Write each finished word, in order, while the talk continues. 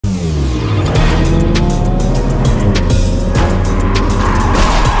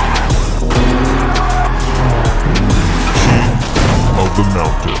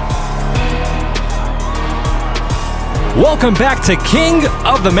Welcome back to King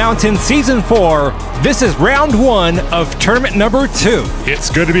of the Mountain Season 4. This is round 1 of tournament number 2. It's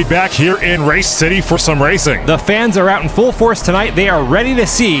good to be back here in Race City for some racing. The fans are out in full force tonight. They are ready to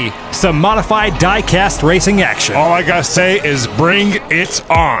see some modified diecast racing action. All I gotta say is bring it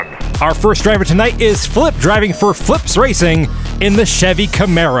on. Our first driver tonight is Flip, driving for Flips Racing in the Chevy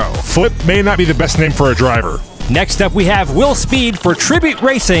Camaro. Flip may not be the best name for a driver. Next up, we have Will Speed for Tribute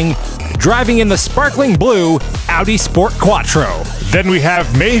Racing, driving in the sparkling blue Audi Sport Quattro. Then we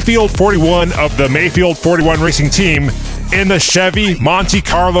have Mayfield 41 of the Mayfield 41 Racing Team in the Chevy Monte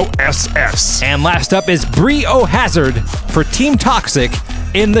Carlo SS. And last up is Brio Hazard for Team Toxic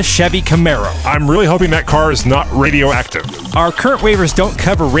in the Chevy Camaro. I'm really hoping that car is not radioactive. Our current waivers don't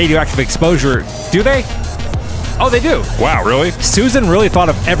cover radioactive exposure, do they? Oh, they do. Wow, really? Susan really thought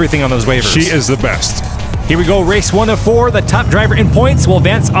of everything on those waivers. She is the best. Here we go, race 1 of 4. The top driver in points will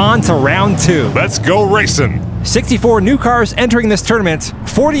advance on to round 2. Let's go racing. 64 new cars entering this tournament.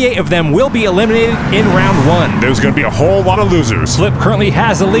 48 of them will be eliminated in round 1. There's going to be a whole lot of losers. Flip currently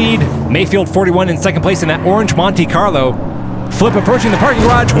has the lead. Mayfield 41 in second place in that orange Monte Carlo. Flip approaching the parking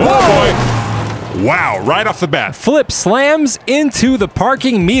garage. Whoa! Oh boy. Wow, right off the bat. Flip slams into the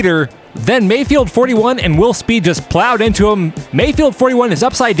parking meter. Then Mayfield 41 and Will Speed just plowed into him. Mayfield 41 is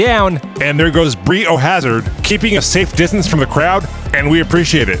upside down. And there goes Brio Hazard, keeping a safe distance from the crowd, and we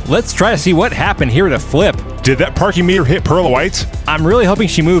appreciate it. Let's try to see what happened here to Flip. Did that parking meter hit Pearl White? I'm really hoping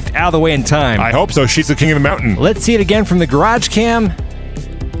she moved out of the way in time. I hope so. She's the king of the mountain. Let's see it again from the garage cam.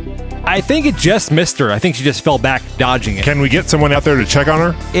 I think it just missed her. I think she just fell back dodging it. Can we get someone out there to check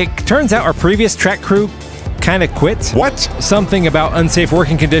on her? It turns out our previous track crew kind of quit. What? Something about unsafe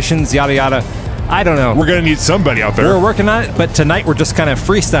working conditions, yada yada. I don't know. We're going to need somebody out there. We're working on it, but tonight we're just kind of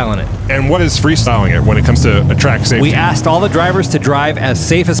freestyling it. And what is freestyling it when it comes to a track safety? We asked all the drivers to drive as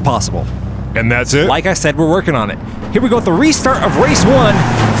safe as possible. And that's it? Like I said, we're working on it. Here we go with the restart of race 1.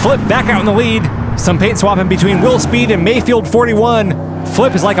 Flip back out in the lead. Some paint swapping between Will Speed and Mayfield 41.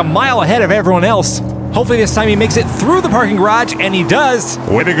 Flip is like a mile ahead of everyone else. Hopefully this time he makes it through the parking garage, and he does.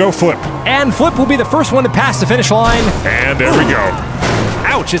 Way to go, Flip. And Flip will be the first one to pass the finish line. And there we go.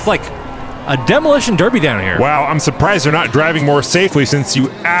 Ouch, it's like a demolition derby down here. Wow, I'm surprised they're not driving more safely since you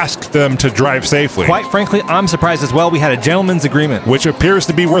asked them to drive safely. Quite frankly, I'm surprised as well. We had a gentleman's agreement. Which appears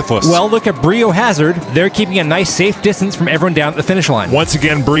to be worthless. Well, look at Brio Hazard. They're keeping a nice safe distance from everyone down at the finish line. Once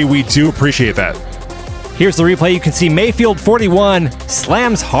again, Bree, we do appreciate that. Here's the replay. You can see Mayfield 41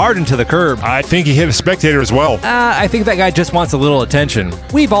 slams hard into the curb. I think he hit a spectator as well. I think that guy just wants a little attention.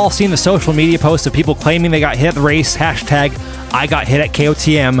 We've all seen the social media posts of people claiming they got hit at the race, hashtag I got hit at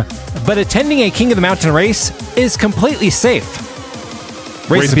KOTM, but attending a King of the Mountain race is completely safe.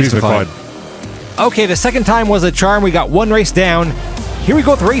 Race in peace, McCloud. Okay, the second time was a charm. We got one race down. Here we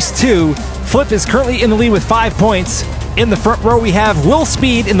go with race 2. Flip is currently in the lead with 5 points. In the front row, we have Will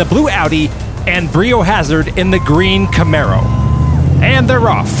Speed in the blue Audi and Brio Hazard in the green Camaro. And they're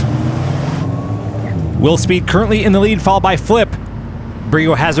off. Will Speed currently in the lead, followed by Flip.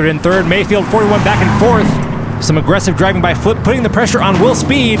 Brio Hazard in third, Mayfield 41 back and forth. Some aggressive driving by Flip, putting the pressure on Will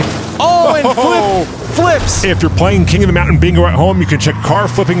Speed. Oh, and Flip flips! If you're playing King of the Mountain Bingo at home, you can check car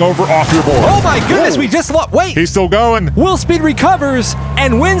flipping over off your board. Oh my goodness, we just lost. Wait! He's still going. Will Speed recovers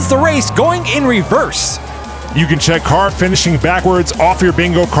and wins the race, going in reverse. You can check car finishing backwards off your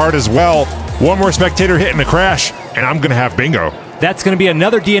bingo card as well. One more spectator hitting a crash, and I'm going to have bingo. That's going to be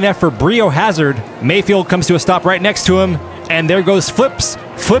another DNF for Brio Hazard. Mayfield comes to a stop right next to him, and there goes Flip's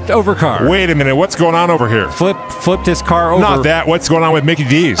flipped over car. Wait a minute, what's going on over here? Flip flipped his car over. Not that, what's going on with Mickey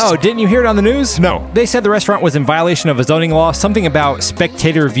D's? Oh, didn't you hear it on the news? No. They said the restaurant was in violation of a zoning law, something about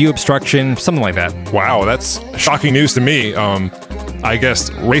spectator view obstruction, something like that. Wow, that's shocking news to me. I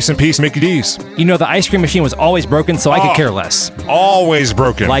guess race in peace, Mickey D's. You know, the ice cream machine was always broken, so I could care less. Always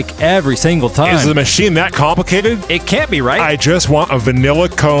broken. Like every single time. Is the machine that complicated? It can't be, right? I just want a vanilla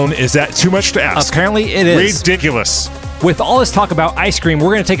cone. Is that too much to ask? Apparently it is. Ridiculous. With all this talk about ice cream,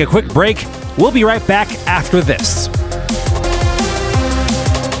 we're going to take a quick break. We'll be right back after this.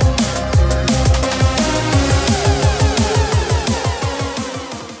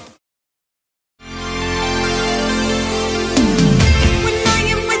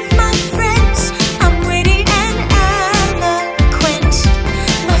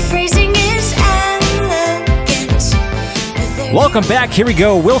 Welcome back. Here we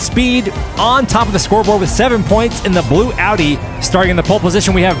go. Will Speed on top of the scoreboard with 7 points in the blue Audi. Starting in the pole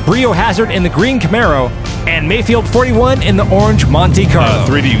position, we have Brio Hazard in the green Camaro and Mayfield 41 in the orange Monte Carlo.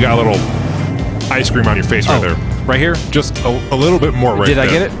 3D, you got a little ice cream on your face right there. Right here? Just a little bit more right there. Did I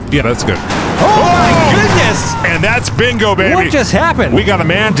get it? Yeah, that's good. Oh my goodness! And that's bingo, baby. What just happened? We got a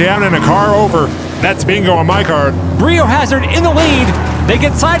man down and a car over. That's bingo on my card. Biohazard in the lead. They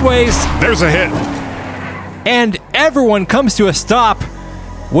get sideways. There's a hit. And everyone comes to a stop,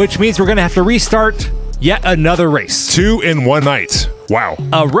 which means we're going to have to restart yet another race. 2 in one night. Wow.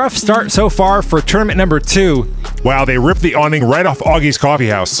 A rough start so far for tournament number 2. Wow, they ripped the awning right off Augie's coffee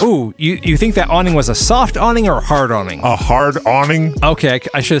house. Ooh, you think that awning was a soft awning or a hard awning? A hard awning? Okay,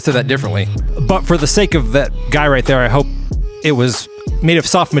 I should have said that differently. But for the sake of that guy right there, I hope it was made of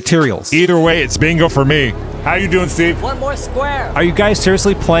soft materials. Either way, it's bingo for me. How you doing, Steve? One more square. Are you guys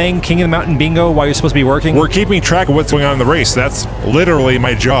seriously playing King of the Mountain Bingo while you're supposed to be working? We're keeping track of what's going on in the race. That's literally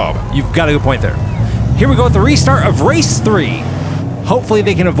my job. You've got a good point there. Here we go with the restart of race 3. Hopefully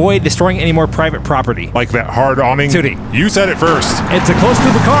they can avoid destroying any more private property. Like that hard awning? Tootie. You said it first. It's a close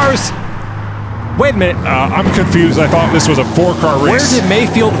group of cars. Wait a minute. I'm confused. I thought this was a 4-car race. Where did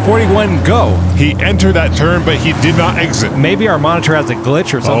Mayfield 41 go? He entered that turn, but he did not exit. Maybe our monitor has a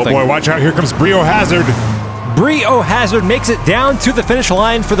glitch or something. Oh boy, watch out. Here comes Biohazard. Biohazard makes it down to the finish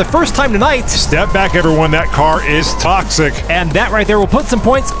line for the first time tonight. Step back, everyone. That car is toxic. And that right there will put some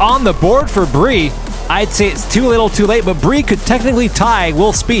points on the board for Bree. I'd say it's too little too late, but Bree could technically tie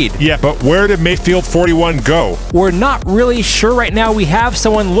Will Speed. Yeah, but where did Mayfield 41 go? We're not really sure right now. We have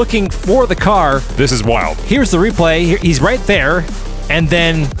someone looking for the car. This is wild. Here's the replay. He's right there, and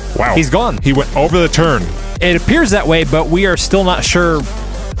then he's gone. He went over the turn. It appears that way, but we are still not sure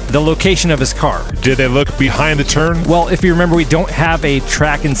the location of his car. Did they look behind the turn? Well, if you remember, we don't have a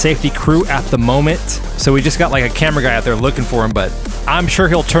track and safety crew at the moment, so we just got like a camera guy out there looking for him, but I'm sure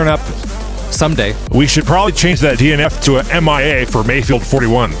he'll turn up someday. We should probably change that DNF to a MIA for Mayfield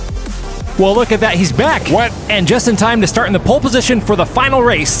 41. Well, look at that. He's back. What? And just in time to start in the pole position for the final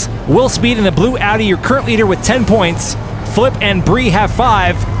race. Will Speed in the blue Audi, your current leader with 10 points. Flip and Bree have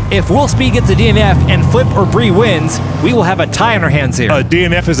 5. If Will Speed gets a DNF and Flip or Bree wins, we will have a tie on our hands here. A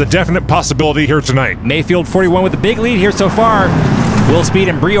DNF is a definite possibility here tonight. Mayfield 41 with a big lead here so far. Will Speed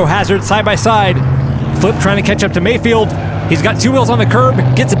and Biohazard side by side. Flip trying to catch up to Mayfield. He's got 2 wheels on the curb,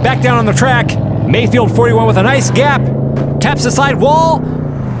 gets it back down on the track. Mayfield 41 with a nice gap, taps the side wall,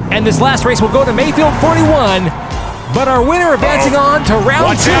 and this last race will go to Mayfield 41. But our winner advancing on to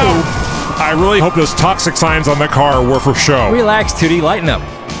round 2. I really hope those toxic signs on the car were for show. Relax, Tootie, lighten up.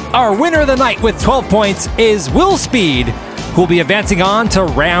 Our winner of the night with 12 points is Will Speed, who will be advancing on to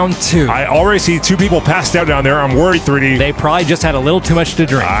round 2. I already see 2 people passed out down there. I'm worried, 3D. They probably just had a little too much to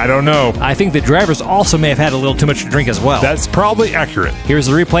drink. I don't know. I think the drivers also may have had a little too much to drink as well. That's probably accurate. Here's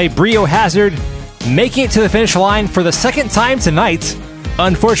the replay. Biohazard making it to the finish line for the second time tonight.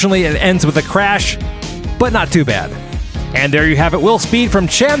 Unfortunately, it ends with a crash, but not too bad. And there you have it. Will Speed from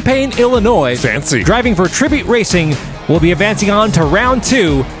Champaign, Illinois. Fancy. Driving for Tribute Racing will be advancing on to round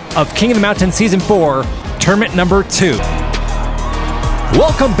 2 of King of the Mountain Season 4, tournament number 2.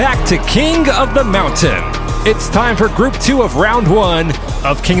 Welcome back to King of the Mountain. It's time for Group 2 of Round 1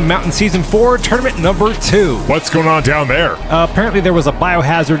 of King of the Mountain Season 4, Tournament Number 2. What's going on down there? Apparently there was a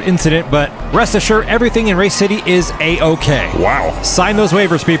biohazard incident, but rest assured everything in Race City is A-OK. Wow. Sign those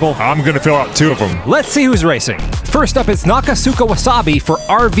waivers, people. I'm going to fill out 2 of them. Let's see who's racing. First up, it's Nakasuka Wasabi for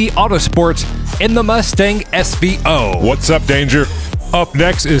RV Autosport in the Mustang SVO. What's up, Danger? Up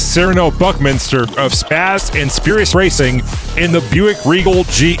next is Cyrano Buckminster of Spaz and Spurious Racing in the Buick Regal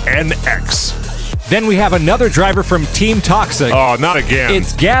GNX. Then we have another driver from Team Toxic. Oh, not again.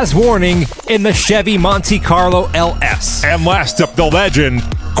 It's Gaz Warning in the Chevy Monte Carlo LS. And last up, the legend,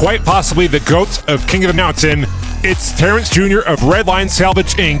 quite possibly the GOAT of King of the Mountain, it's Terrence Jr. of Redline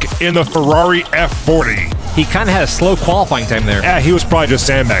Salvage Inc. in the Ferrari F40. He kind of had a slow qualifying time there. Yeah, he was probably just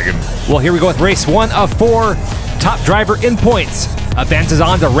sandbagging. Well, here we go with race 1 of 4. Top driver in points advances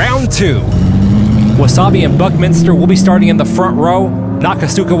on to round 2. Wasabi and Buckminster will be starting in the front row.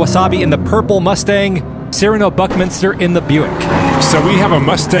 Nakasuka Wasabi in the purple Mustang. Cyrano Buckminster in the Buick. So we have a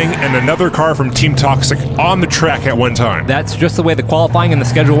Mustang and another car from Team Toxic on the track at one time. That's just the way the qualifying and the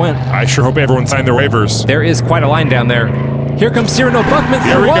schedule went. I sure hope everyone signed their waivers. There is quite a line down there. Here comes Cyrano Buckminster.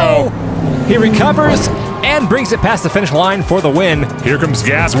 Here we go. He recovers and brings it past the finish line for the win. Here comes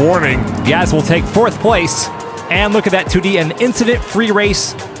Gaz Warning. Gaz will take 4th place. And look at that, 2D, an incident-free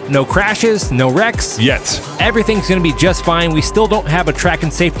race. No crashes, no wrecks. Yet. Everything's going to be just fine. We still don't have a track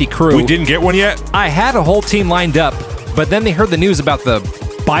and safety crew. We didn't get one yet? I had a whole team lined up, but then they heard the news about the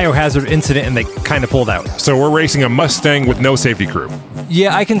biohazard incident and they kind of pulled out. So we're racing a Mustang with no safety crew.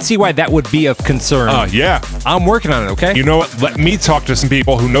 Yeah, I can see why that would be of concern. Yeah. I'm working on it, okay? You know what? Let me talk to some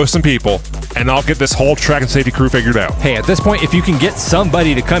people who know some people, and I'll get this whole track and safety crew figured out. Hey, at this point, if you can get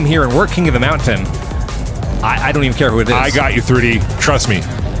somebody to come here and work King of the Mountain, I don't even care who it is. I got you, 3D. Trust me.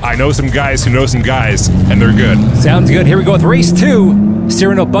 I know some guys who know some guys, and they're good. Sounds good. Here we go with race 2.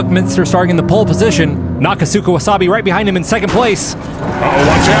 Cyrano Buckminster starting in the pole position. Nakasuka Wasabi right behind him in second place. Uh-oh,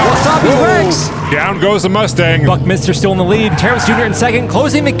 watch out. Wasabi wrecks. Down goes the Mustang. Buckminster still in the lead. Terrence Jr. in second,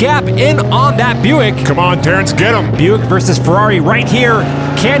 closing the gap in on that Buick. Come on, Terrence, get him. Buick versus Ferrari right here.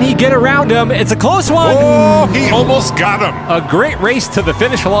 Can he get around him? It's a close one. Oh, he almost got him. A great race to the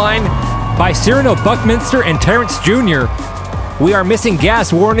finish line by Cyrano Buckminster and Terrence Jr. We are missing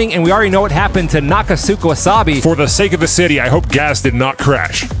gas warning, and we already know what happened to Nakasuka Wasabi. For the sake of the city, I hope gas did not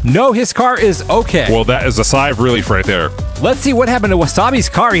crash. No, his car is okay. Well, that is a sigh of relief right there. Let's see what happened to Wasabi's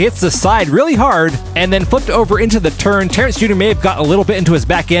car. He hits the side really hard and then flipped over into the turn. Terrence Jr. may have got a little bit into his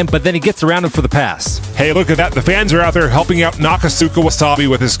back end, but then he gets around him for the pass. Hey, look at that. The fans are out there helping out Nakasuka Wasabi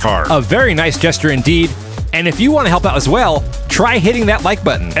with his car. A very nice gesture indeed. And if you want to help out as well, try hitting that like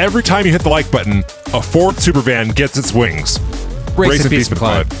button. Every time you hit the like button, a Ford Supervan gets its wings. Race in peace,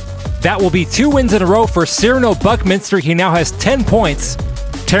 McLeod. That will be 2 wins in a row for Cyrano Buckminster. He now has 10 points.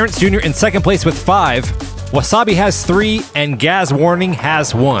 Terrence Jr. in second place with 5. Wasabi has 3, and Gas Warning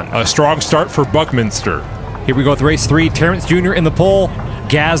has 1. A strong start for Buckminster. Here we go with race 3. Terrence Jr. in the pole.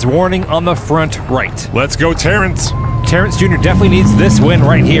 Gas Warning on the front right. Let's go, Terrence. Terrence Jr. definitely needs this win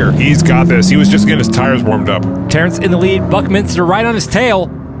right here. He's got this. He was just getting his tires warmed up. Terrence in the lead. Buckminster right on his tail.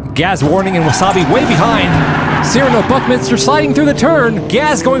 Gas Warning and Wasabi way behind. Cyrano Buckminster sliding through the turn.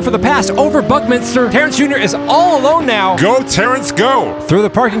 Gaz going for the pass over Buckminster. Terrence Jr. is all alone now. Go, Terrence, go. Through the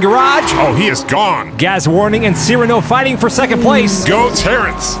parking garage. Oh, he is gone. Gaz Warning and Cyrano fighting for second place. Go,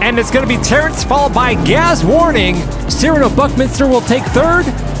 Terrence. And it's going to be Terrence followed by Gaz Warning. Cyrano Buckminster will take third.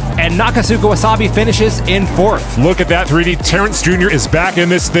 And Nakasuka Wasabi finishes in fourth. Look at that, 3D. Terrence Jr. is back in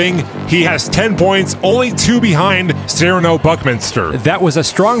this thing. He has 10 points, only 2 behind Cyrano Buckminster. That was a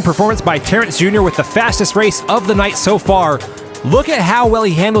strong performance by Terrence Jr. with the fastest race of the night so far. Look at how well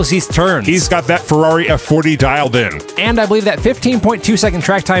he handles these turns. He's got that Ferrari F40 dialed in. And I believe that 15.2 second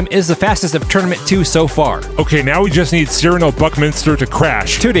track time is the fastest of Tournament 2 so far. Okay, now we just need Cyrano Buckminster to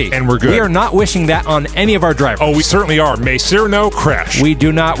crash. 2D. And we're good. We are not wishing that on any of our drivers. Oh, we certainly are. May Cyrano crash. We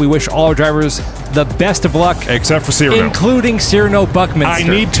do not. We wish all our drivers the best of luck. Except for Cyrano. Including Cyrano Buckminster. I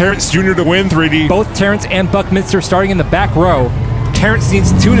need Terrence Jr. to win, 3D. Both Terrence and Buckminster starting in the back row. Terrence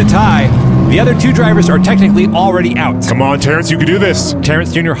needs 2 to tie. The other 2 drivers are technically already out. Come on, Terrence, you can do this.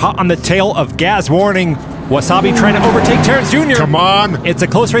 Terrence Jr. hot on the tail of Gas Warning. Wasabi trying to overtake Terrence Jr. Come on. It's a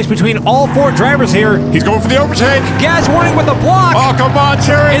close race between all 4 drivers here. He's going for the overtake. Gas Warning with a block. Oh, come on,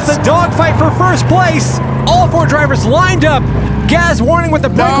 Terrence. It's a dogfight for first place. All 4 drivers lined up. Gas Warning with the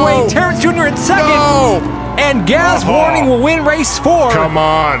breakaway. No. Terrence Jr. in second. No. And Gas Warning will win race 4. Come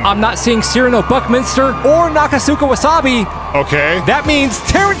on. I'm not seeing Cyrano Buckminster or Nakasuka Wasabi. Okay. That means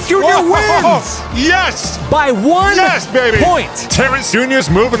Terrence Jr. wins! Yes! By 1 baby. point. Terrence Jr.'s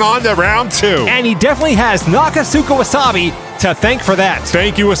moving on to round 2. And he definitely has Nakasuka Wasabi to thank for that.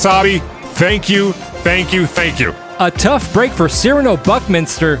 Thank you, Wasabi. Thank you, thank you, thank you. A tough break for Cyrano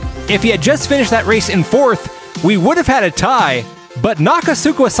Buckminster. If he had just finished that race in 4th, we would have had a tie. But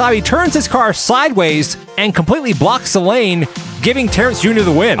Nakasuka Wasabi turns his car sideways and completely blocks the lane, giving Terrence Jr.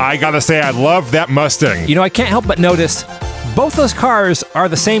 the win. I gotta say, I love that Mustang. You know, I can't help but notice both those cars are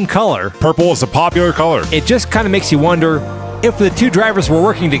the same color. Purple is a popular color. It just kind of makes you wonder if the 2 drivers were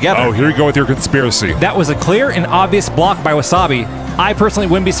working together. Oh, here you go with your conspiracy. That was a clear and obvious block by Wasabi. I personally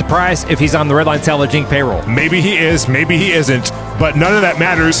wouldn't be surprised if he's on the Redline Salvage Inc. payroll. Maybe he is, maybe he isn't, but none of that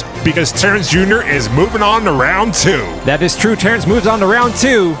matters because Terrence Jr. is moving on to round 2. That is true. Terrence moves on to round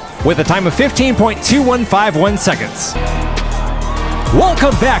 2 with a time of 15.2151 seconds.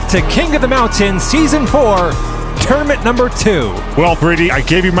 Welcome back to King of the Mountain Season 4, Tournament number 2. Well, 3D, I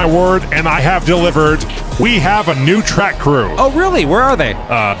gave you my word and I have delivered. We have a new track crew. Oh, really? Where are they?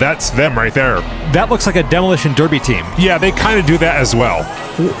 That's them right there. That looks like a Demolition Derby team. Yeah, they kind of do that as well.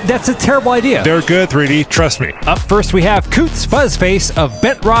 That's a terrible idea. They're good, 3D, trust me. Up first, we have Coots Fuzzface of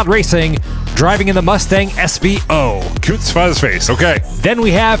Bent Rod Racing, driving in the Mustang SVO. Coots Fuzzface, okay. Then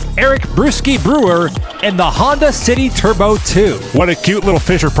we have Eric Brewski Brewer in the Honda City Turbo 2. What a cute little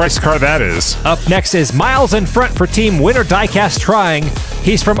Fisher-Price car that is. Up next is Miles in front for Team Winner Diecast Trying.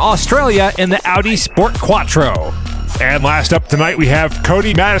 He's from Australia in the Audi Sport Quattro. And last up tonight, we have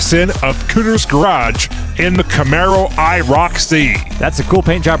Cody Madison of Cooter's Garage in the Camaro iRock-C. That's a cool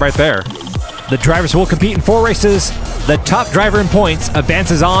paint job right there. The drivers will compete in 4 races. The top driver in points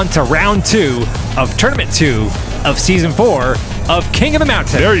advances on to round 2 of Tournament 2 of Season 4 of King of the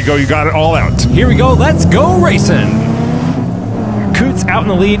Mountain. There you go, you got it all out. Here we go, let's go racing. Coots out in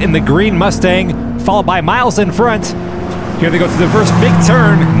the lead in the green Mustang, followed by Miles in front. Here they go through the first big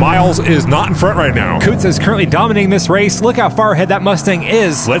turn. Miles is not in front right now. Coots is currently dominating this race. Look how far ahead that Mustang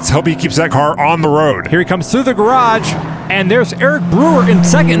is. Let's hope he keeps that car on the road. Here he comes through the garage, And there's Eric Brewer in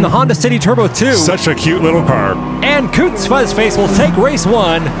second in the Honda City Turbo 2. Such a cute little car. And Coots Fuzzface will take race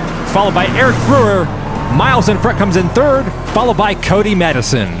 1, followed by Eric Brewer. Miles in front comes in third, followed by Cody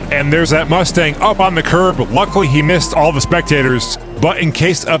Madison. And there's that Mustang up on the curb. Luckily, he missed all the spectators. But in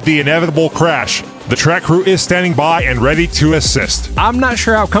case of the inevitable crash, the track crew is standing by and ready to assist. I'm not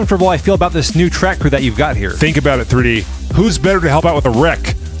sure how comfortable I feel about this new track crew that you've got here. Think about it, 3D. Who's better to help out with a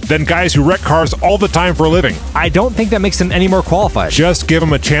wreck than guys who wreck cars all the time for a living? I don't think that makes them any more qualified. Just give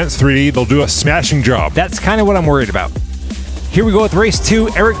them a chance, 3D. They'll do a smashing job. That's kind of what I'm worried about. Here we go with race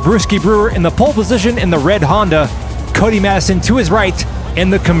 2. Eric Brewski Brewer in the pole position in the red Honda. Cody Madison to his right in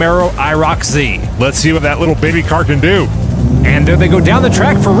the Camaro IROC Z. Let's see what that little baby car can do. And there they go down the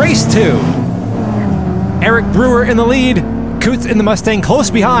track for race 2. Eric Brewer in the lead. Coots in the Mustang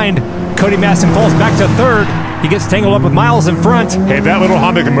close behind. Cody Madison falls back to third. He gets tangled up with Miles in front. Hey, that little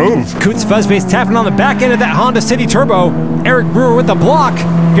Honda can move. Coots Fuzzface tapping on the back end of that Honda City Turbo. Eric Brewer with the block.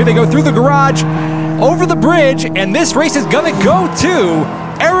 Here they go through the garage, over the bridge, and this race is gonna go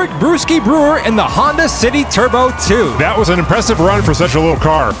to Eric Brewski Brewer in the Honda City Turbo 2. That was an impressive run for such a little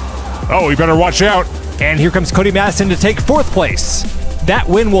car. Oh, we better watch out. And here comes Cody Madison to take 4th place. That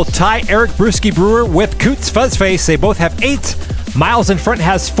win will tie Eric Brewski Brewer with Coots Fuzzface. They both have 8. Miles in front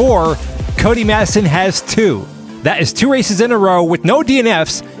has 4. Cody Madison has 2. That is 2 races in a row with no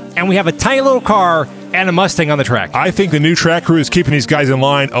DNFs, and we have a tiny little car and a Mustang on the track. I think the new track crew is keeping these guys in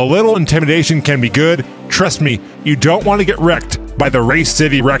line. A little intimidation can be good. Trust me, you don't want to get wrecked by the Race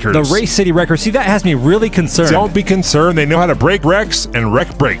City Wreckers. The Race City Wreckers. See, that has me really concerned. Don't be concerned. They know how to break wrecks and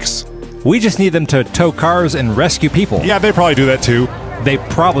wreck brakes. We just need them to tow cars and rescue people. Yeah, they probably do that too. They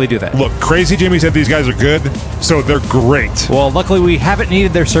probably do that. Look, Crazy Jimmy said these guys are good, so they're great. Well, luckily we haven't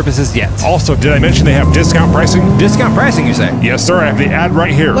needed their services yet. Also, did I mention they have discount pricing? Discount pricing, you say? Yes, sir. I have the ad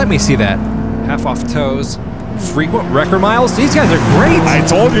right here. Let me see that. Half off tows. Frequent wrecker miles. These guys are great. I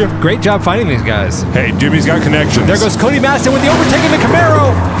told you. Great job finding these guys. Hey, Jimmy's got connections. There goes Cody Madison with the overtake in the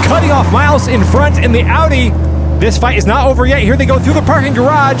Camaro, cutting off Miles in front in the Audi. This fight is not over yet. Here they go through the parking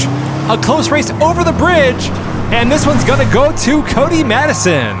garage. A close race over the bridge. And this one's gonna go to Cody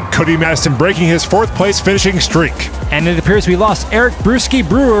Madison. Cody Madison breaking his 4th place finishing streak. And it appears we lost Eric Brewski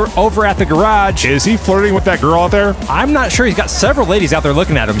Brewer over at the garage. Is he flirting with that girl out there? I'm not sure. He's got several ladies out there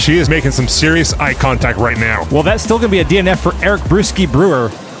looking at him. She is making some serious eye contact right now. Well, that's still gonna be a DNF for Eric Brewski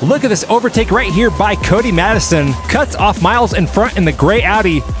Brewer. Look at this overtake right here by Cody Madison. Cuts off Miles in front in the gray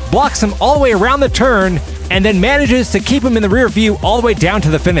Audi, blocks him all the way around the turn, and then manages to keep him in the rear view all the way down to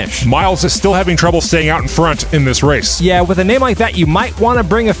the finish. Miles is still having trouble staying out in front in this race. Yeah, with a name like that, you might want to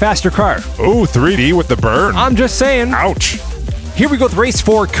bring a faster car. Oh, 3D with the burn. I'm just saying. Ouch. Here we go with race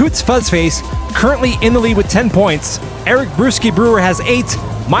 4, Coots Fuzzface, currently in the lead with 10 points. Eric Brewski Brewer has 8.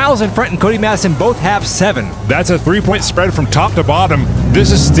 Miles in front and Cody Madison both have 7. That's a 3-point spread from top to bottom.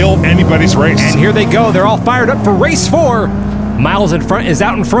 This is still anybody's race. And here they go. They're all fired up for race 4. Miles in front is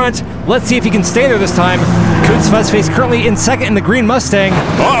out in front. Let's see if he can stay there this time. Coots Fuzzface currently in second in the green Mustang.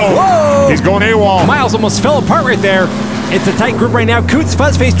 Uh-oh. Whoa! He's going AWOL. Miles almost fell apart right there. It's a tight group right now. Coots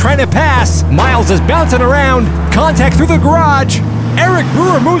Fuzzface trying to pass. Miles is bouncing around. Contact through the garage. Eric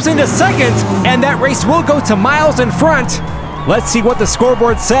Brewer moves into second, and that race will go to Miles in front. Let's see what the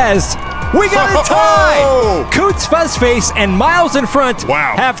scoreboard says. We got a tie! Coots Fuzzface and Miles in front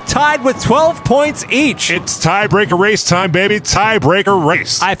have tied with 12 points each. It's tiebreaker race time, baby. Tiebreaker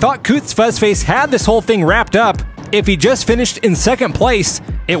race. I thought Coots Fuzzface had this whole thing wrapped up. If he just finished in second place,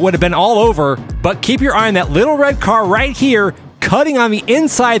 it would have been all over. But keep your eye on that little red car right here, cutting on the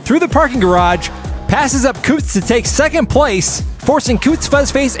inside through the parking garage, passes up Coots to take second place, forcing Coots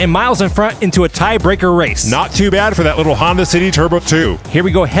Fuzzface and Miles in front into a tiebreaker race. Not too bad for that little Honda City Turbo 2. Here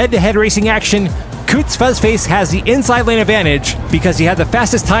we go, head-to-head racing action. Coots Fuzzface has the inside lane advantage because he had the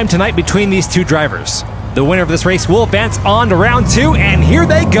fastest time tonight between these two drivers. The winner of this race will advance on to round 2, and here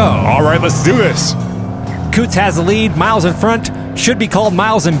they go. All right, let's do this. Coots has the lead, Miles in front, should be called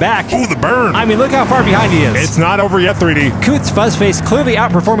Miles in back. Ooh, the burn. I mean, look how far behind he is. It's not over yet, 3D. Coots Fuzzface clearly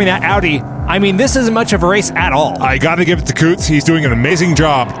outperforming that Audi. I mean, this isn't much of a race at all. I gotta give it to Coots. He's doing an amazing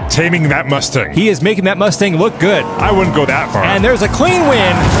job taming that Mustang. He is making that Mustang look good. I wouldn't go that far. And there's a clean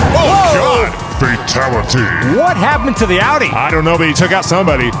win. Oh, God. Fatality. What happened to the Audi? I don't know, but he took out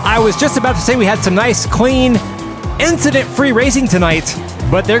somebody. I was just about to say we had some nice, clean, incident-free racing tonight,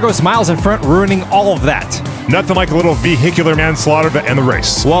 but there goes Miles in front, ruining all of that. Nothing like a little vehicular manslaughter to end the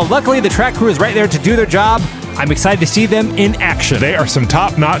race. Well, luckily the track crew is right there to do their job. I'm excited to see them in action. They are some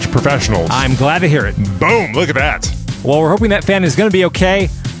top-notch professionals. I'm glad to hear it. Boom, look at that. Well, we're hoping that fan is going to be okay.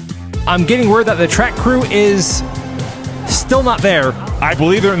 I'm getting word that the track crew is still not there. I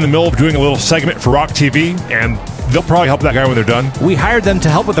believe they're in the middle of doing a little segment for Rock TV, and They'll probably help that guy when they're done. We hired them to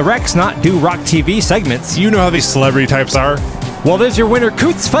help with the wrecks, not do Rock TV segments. You know how these celebrity types are. Well, there's your winner,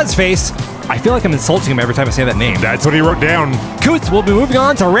 Coots Fuzzface. I feel like I'm insulting him every time I say that name. That's what he wrote down. Coots will be moving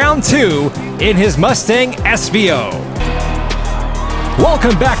on to round 2 in his Mustang SVO.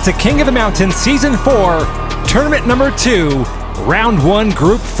 Welcome back to King of the Mountain Season 4, Tournament number 2, Round 1,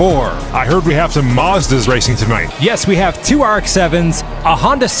 Group 4. I heard we have some Mazdas racing tonight. Yes, we have 2 RX-7s, a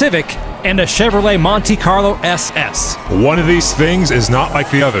Honda Civic, and a Chevrolet Monte Carlo SS. One of these things is not like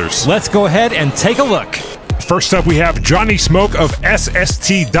the others. Let's go ahead and take a look. First up, we have Johnny Smoke of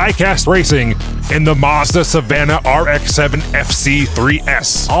SST Diecast Racing in the Mazda Savannah RX-7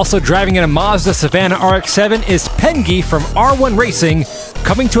 FC3S. Also driving in a Mazda Savannah RX-7 is Pengi from R1 Racing,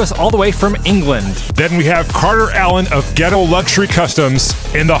 coming to us all the way from England. Then we have Carter Allen of Ghetto Luxury Customs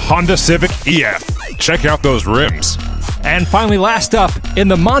in the Honda Civic EF. Check out those rims. And finally, last up, in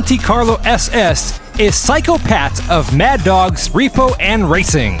the Monte Carlo SS is Psycho Pat of Mad Dogs Repo and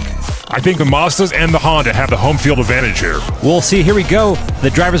Racing. I think the Mazdas and the Honda have the home field advantage here. We'll see. Here we go. The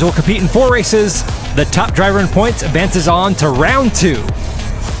drivers will compete in 4 races. The top driver in points advances on to round 2.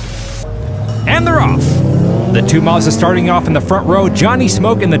 And they're off. The 2 Mazdas starting off in the front row, Johnny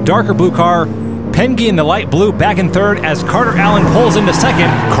Smoke in the darker blue car, Pengi in the light blue back in third as Carter Allen pulls into second.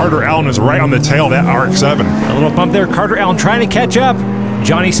 Carter Allen is right on the tail of that RX-7. A little bump there, Carter Allen trying to catch up.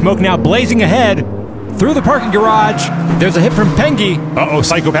 Johnny Smoke now blazing ahead. Through the parking garage, there's a hit from Pengi. Uh-oh,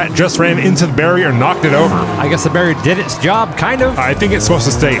 Psychopat just ran into the barrier and knocked it over. I guess the barrier did its job, kind of. I think it's supposed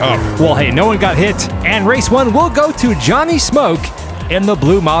to stay up. Well, hey, no one got hit. And race 1 will go to Johnny Smoke in the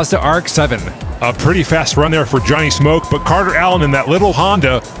blue Mazda RX-7. A pretty fast run there for Johnny Smoke, but Carter Allen in that little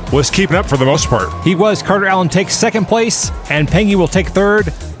Honda was keeping up for the most part. He was. Carter Allen takes second place, and Pengi will take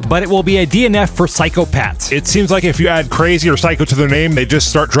third, but it will be a DNF for Psycho Pat. It seems like if you add Crazy or Psycho to their name, they just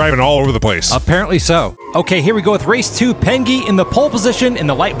start driving all over the place. Apparently so. Okay, here we go with race 2. Pengi in the pole position in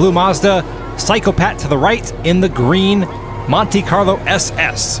the light blue Mazda, Psycho Pat to the right in the green Monte Carlo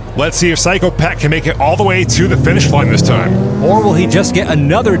SS. Let's see if Psycho Pat can make it all the way to the finish line this time. Or will he just get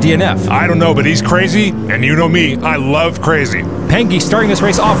another DNF? I don't know, but he's crazy, and you know me, I love crazy. Pengi starting this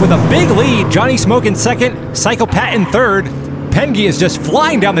race off with a big lead. Johnny Smoke in second, Psycho Pat in third. Pengi is just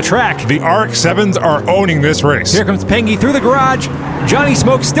flying down the track. The RX-7s are owning this race. Here comes Pengi through the garage. Johnny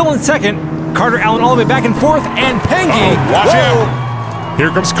Smoke still in second. Carter Allen all the way back and forth, and Pengi. Watch out! Here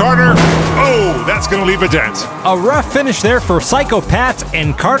comes Carter. Oh, that's going to leave a dent. A rough finish there for Psycho Pat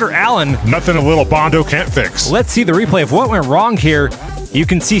and Carter Allen. Nothing a little Bondo can't fix. Let's see the replay of what went wrong here. You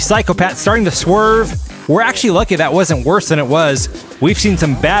can see Psycho Pat starting to swerve. We're actually lucky that wasn't worse than it was. We've seen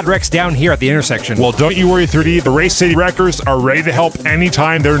some bad wrecks down here at the intersection. Well, don't you worry, 3D. The Race City Wreckers are ready to help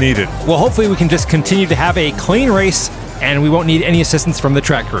anytime they're needed. Well, hopefully we can just continue to have a clean race and we won't need any assistance from the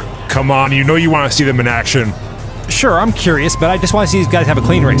track crew. Come on, you know you want to see them in action. Sure, I'm curious, but I just want to see these guys have a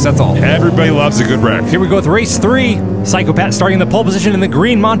clean race, that's all. Everybody loves a good wreck. Here we go with race 3. Psycho Pat starting in the pole position in the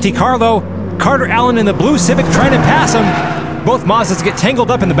green Monte Carlo. Carter Allen in the blue Civic trying to pass him. Both Mazdas get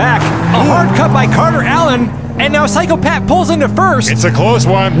tangled up in the back. A hard cut by Carter Allen, and now Psycho Pat pulls into first. It's a close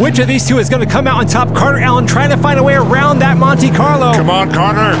one. Which of these two is going to come out on top? Carter Allen trying to find a way around that Monte Carlo. Come on,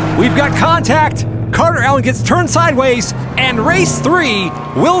 Carter. We've got contact. Carter Allen gets turned sideways, and race 3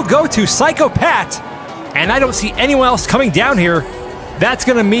 will go to Psycho Pat. And I don't see anyone else coming down here. That's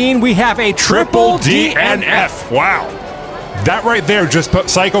going to mean we have a triple DNF. Wow. That right there just put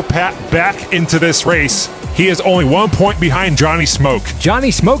Psycho Pat back into this race. He is only 1 point behind Johnny Smoke.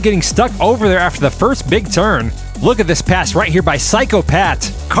 Johnny Smoke getting stuck over there after the first big turn. Look at this pass right here by Psycho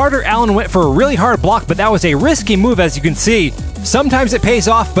Pat. Carter Allen went for a really hard block, but that was a risky move, as you can see. Sometimes it pays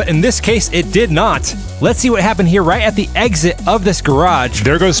off, but in this case, it did not. Let's see what happened here right at the exit of this garage.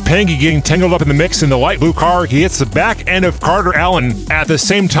 There goes Pengi getting tangled up in the mix in the light blue car. He hits the back end of Carter Allen at the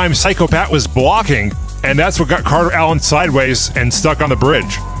same time Psycho Pat was blocking, and that's what got Carter Allen sideways and stuck on the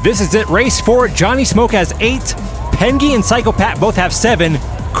bridge. This is it, race 4. Johnny Smoke has 8. Pengi and Psycho Pat both have 7.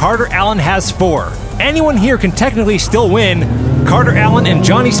 Carter Allen has 4. Anyone here can technically still win. Carter Allen and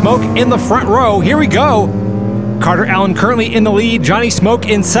Johnny Smoke in the front row. Here we go. Carter Allen currently in the lead. Johnny Smoke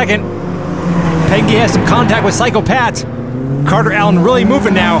in second. Pengi has some contact with Psycho Pat. Carter Allen really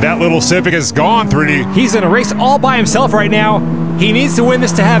moving now. That little Civic is gone, 3D. He's in a race all by himself right now. He needs to win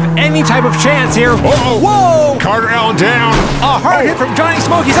this to have any type of chance here. Whoa! Whoa! Carter Allen down. A hard hit from Johnny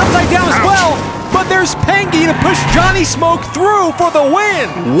Smoke. He's upside down as well. But there's Pengi to push Johnny Smoke through for the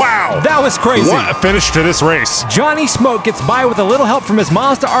win. Wow. That was crazy. What a finish to this race. Johnny Smoke gets by with a little help from his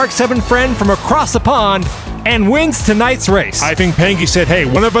Mazda RX-7 friend from across the pond and wins tonight's race. I think Pengi said, hey,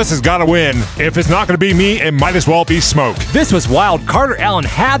 one of us has got to win. If it's not going to be me, it might as well be Smoke. This was wild. Carter Allen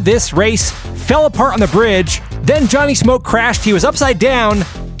had this race, fell apart on the bridge, Then Johnny Smoke crashed. He was upside down.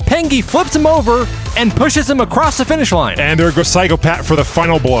 Pengy flips him over and pushes him across the finish line. And there goes Psychopat for the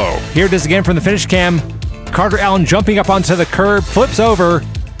final blow. Here it is again from the finish cam. Carter Allen jumping up onto the curb, flips over.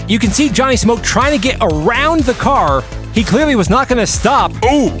 You can see Johnny Smoke trying to get around the car. He clearly was not going to stop.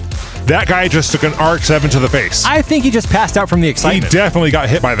 Ooh, that guy just took an RX-7 to the face. I think he just passed out from the excitement. He definitely got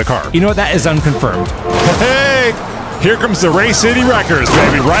hit by the car. You know what? That is unconfirmed. Hey, here comes the Race City Wreckers,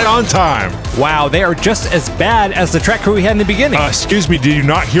 baby, right on time. Wow, they are just as bad as the track crew we had in the beginning. Excuse me, did you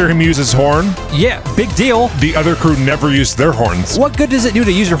not hear him use his horn? Yeah, big deal. The other crew never used their horns. What good does it do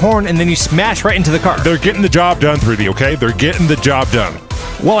to use your horn and then you smash right into the car? They're getting the job done, 3D, okay? They're getting the job done.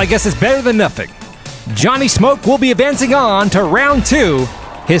 Well, I guess it's better than nothing. Johnny Smoke will be advancing on to round 2.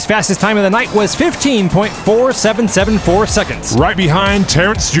 His fastest time of the night was 15.4774 seconds. Right behind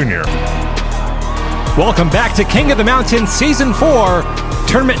Terrence Jr. Welcome back to King of the Mountain Season 4,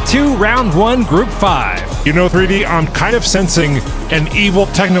 Tournament 2, Round 1, Group 5. You know, 3D, I'm kind of sensing an evil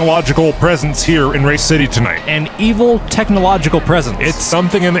technological presence here in Race City tonight. An evil technological presence. It's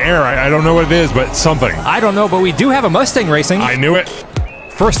something in the air. I don't know what it is, but it's something. I don't know, but we do have a Mustang racing. I knew it.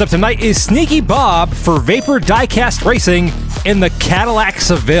 First up tonight is Sneaky Bob for Vapor Diecast Racing in the Cadillac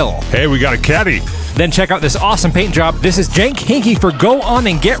Seville. Hey, we got a caddy. Then check out this awesome paint job. This is Cenk Hinkie for Go On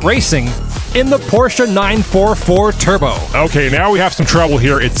and Get Racing in the Porsche 944 Turbo. Okay, now we have some trouble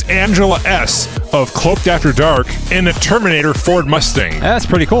here. It's Angela S. of Cloaked After Dark in a Terminator Ford Mustang. That's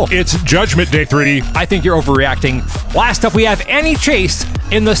pretty cool. It's Judgment Day, 3D. I think you're overreacting. Last up, we have Annie Chase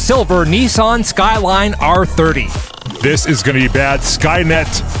in the silver Nissan Skyline R30. This is going to be bad.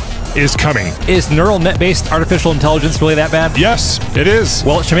 Skynet is coming. Is neural net-based artificial intelligence really that bad? Yes, it is.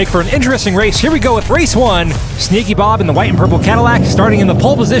 Well, it should make for an interesting race. Here we go with race 1. Sneaky Bob in the white and purple Cadillac, starting in the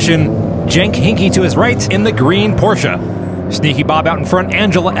pole position. Cenk Hinkie to his right in the green Porsche. Sneaky Bob out in front,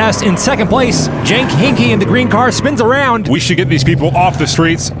 Angela S. in second place. Cenk Hinkie in the green car spins around. We should get these people off the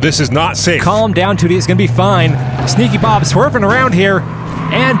streets. This is not safe. Calm down, Tootie. It's going to be fine. Sneaky Bob swerving around here.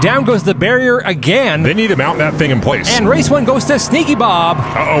 And down goes the barrier again. They need to mount that thing in place. And race 1 goes to Sneaky Bob.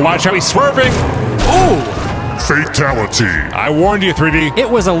 Uh-oh, watch how he's swerving. Ooh! Fatality. I warned you, 3D. It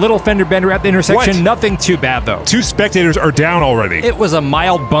was a little fender bender at the intersection. What? Nothing too bad, though. 2 spectators are down already. It was a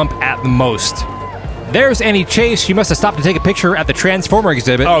mild bump at the most. There's Annie Chase. She must have stopped to take a picture at the Transformer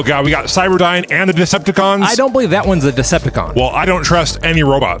exhibit. Oh, God, we got Cyberdyne and the Decepticons. I don't believe that one's a Decepticon. Well, I don't trust any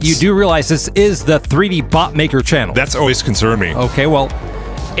robots. You do realize this is the 3D Bot Maker channel. That's always concerned me. Okay, well,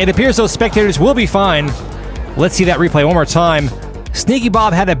 it appears those spectators will be fine. Let's see that replay one more time. Sneaky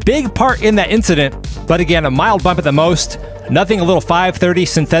Bob had a big part in that incident, but again, a mild bump at the most. Nothing a little 530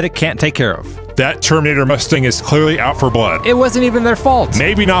 synthetic can't take care of. That Terminator Mustang is clearly out for blood. It wasn't even their fault.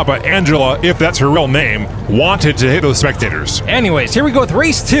 Maybe not, but Angela, if that's her real name, wanted to hit those spectators. Anyways, here we go with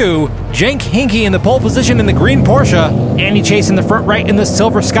race 2. Cenk Hinkie in the pole position in the green Porsche. Annie Chase in the front right in the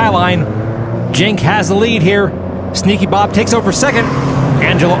silver Skyline. Cenk has the lead here. Sneaky Bob takes over second.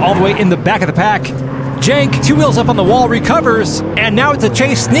 Angela all the way in the back of the pack. Cenk, 2 wheels up on the wall, recovers, and now it's a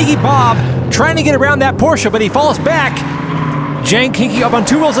chase. Sneaky Bob trying to get around that Porsche, but he falls back. Cenk Hinkie up on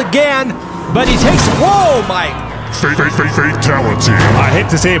 2 wheels again, but he takes, whoa, my. Fatality. I hate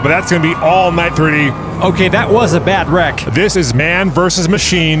to say it, but that's going to be all night, 3D. Okay, that was a bad wreck. This is man versus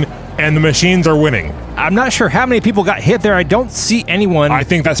machine, and the machines are winning. I'm not sure how many people got hit there. I don't see anyone. I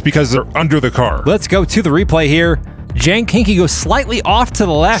think that's because they're under the car. Let's go to the replay here. Cenk Hinkie goes slightly off to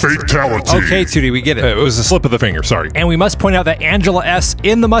the left. Fatality. Okay, Tootie, we get it. It was a slip of the finger, sorry. And we must point out that Angela S.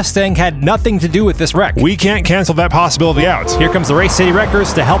 in the Mustang had nothing to do with this wreck. We can't cancel that possibility out. Here comes the Race City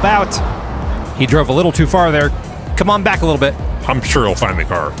Wreckers to help out. He drove a little too far there. Come on back a little bit. I'm sure he'll find the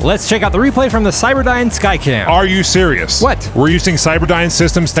car. Let's check out the replay from the Cyberdyne Skycam. Are you serious? What? We're using Cyberdyne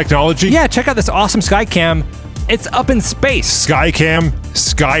Systems technology? Yeah, check out this awesome Skycam. It's up in space. Skycam?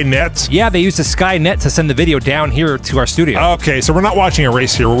 Skynet? Yeah, they used a Skynet to send the video down here to our studio. Okay, so we're not watching a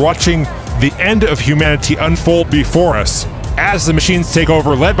race here. We're watching the end of humanity unfold before us as the machines take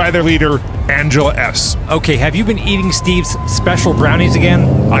over, led by their leader, Angela S. Okay, have you been eating Steve's special brownies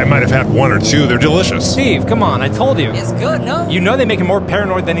again? I might have had 1 or 2. They're delicious. Steve, come on, I told you. It's good, no? You know they make him more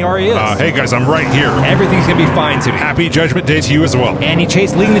paranoid than he already is. Hey guys, I'm right here. Everything's gonna be fine today. Happy Judgment Day to you as well. Annie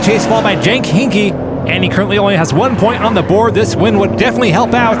Chase leading the chase, followed by Cenk Hinkie. And he currently only has 1 point on the board. This win would definitely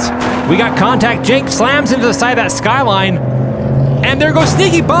help out. We got contact. Cenk slams into the side of that Skyline. And there goes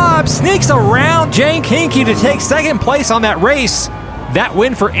Sneaky Bob. Sneaks around Cenk Hinkie to take second place on that race. That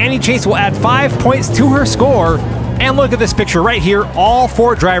win for Annie Chase will add 5 points to her score. And look at this picture right here. All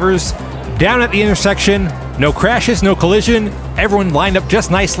 4 drivers down at the intersection. No crashes, no collision. everyone lined up just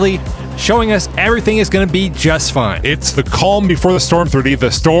nicely, showing us everything is going to be just fine. It's the calm before the storm, 3D.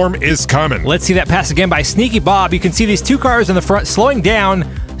 The storm is coming. Let's see that pass again by Sneaky Bob. You can see these two cars in the front slowing down.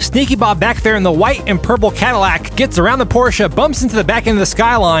 Sneaky Bob back there in the white and purple Cadillac gets around the Porsche, bumps into the back end of the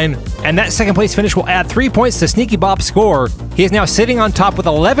Skyline, and that second place finish will add 3 points to Sneaky Bob's score. He is now sitting on top with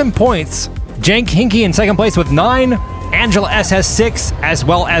 11 points. Cenk Hinky in second place with 9. Angela S has 6, as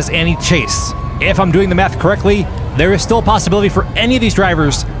well as Annie Chase. If I'm doing the math correctly, there is still a possibility for any of these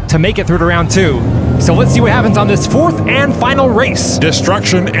drivers to make it through to round 2. So let's see what happens on this 4th and final race.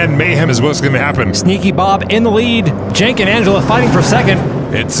 Destruction and mayhem is what's going to happen. Sneaky Bob in the lead. Cenk and Angela fighting for second.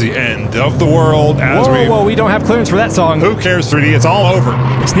 It's the end of the world as Whoa, we don't have clearance for that song. Who cares, 3D? It's all over.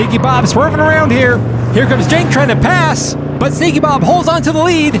 Sneaky Bob swerving around here. Here comes Cenk trying to pass, but Sneaky Bob holds on to the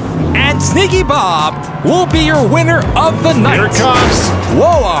lead, and Sneaky Bob will be your winner of the night. Here it comes.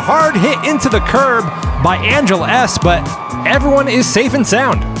 Whoa, a hard hit into the curb by Angela S., but everyone is safe and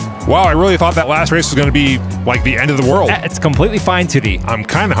sound. Wow, I really thought that last race was going to be like the end of the world. It's completely fine, 2D. I'm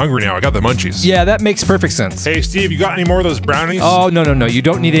kind of hungry now. I got the munchies. Yeah, that makes perfect sense. Hey, Steve, you got any more of those brownies? Oh, no. You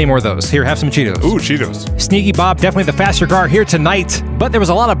don't need any more of those. Here, have some Cheetos. Ooh, Cheetos. Sneaky Bob, definitely the faster car here tonight, but there was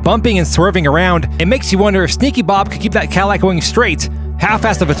a lot of bumping and swerving around. It makes you wonder if Sneaky Bob could keep that Cadillac going straight. How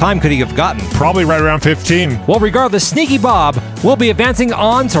fast of a time could he have gotten? Probably right around 15. Well, regardless, Sneaky Bob will be advancing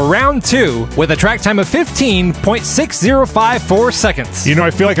on to round 2 with a track time of 15.6054 seconds. You know,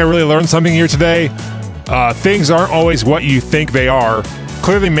 I feel like I really learned something here today. Things aren't always what you think they are.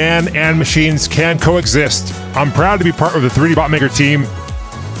 Clearly, man and machines can coexist. I'm proud to be part of the 3D Bot Maker team,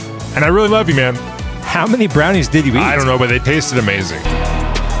 and I really love you, man. How many brownies did you eat? I don't know, but they tasted amazing.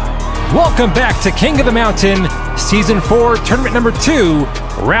 Welcome back to King of the Mountain, Season 4, Tournament Number 2,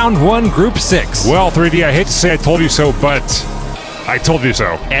 Round 1, Group 6. Well, 3D, I hate to say I told you so, but I told you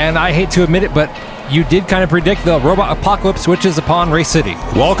so. And I hate to admit it, but you did kind of predict the robot apocalypse which is upon Race City.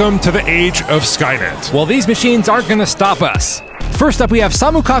 Welcome to the age of Skynet. Well, these machines aren't going to stop us. First up, we have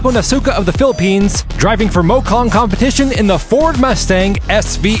Samukako Nasuka of the Philippines, driving for Mokong competition in the Ford Mustang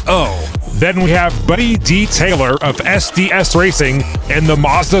SVO. Then we have Buddy D. Taylor of SDS Racing in the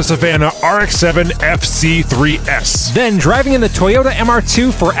Mazda Savannah RX-7 FC3S. Then driving in the Toyota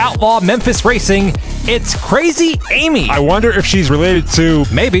MR2 for Outlaw Memphis Racing, it's Crazy Amy. I wonder if she's related to...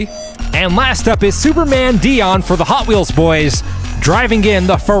 Maybe. And last up is Superman Dion for the Hot Wheels boys, driving in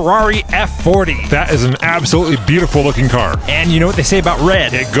the Ferrari F40. That is an absolutely beautiful looking car. And you know what they say about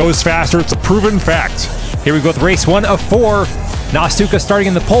red? It goes faster. It's a proven fact. Here we go with race 1 of 4. Nasuka starting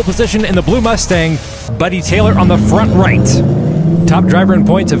in the pole position in the blue Mustang. Buddy Taylor on the front right. Top driver in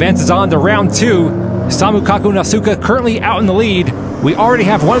points advances on to round 2. Samukako Nasuka currently out in the lead. We already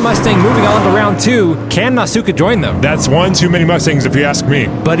have one Mustang moving on to round 2. Can Nasuka join them? That's one too many Mustangs if you ask me.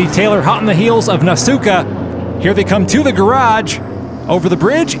 Buddy Taylor hot on the heels of Nasuka. Here they come to the garage. Over the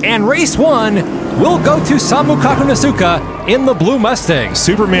bridge, and race 1 will go to Samukako Nasuka in the blue Mustang.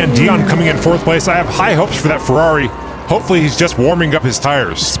 Superman Dion coming in 4th place. I have high hopes for that Ferrari. Hopefully he's just warming up his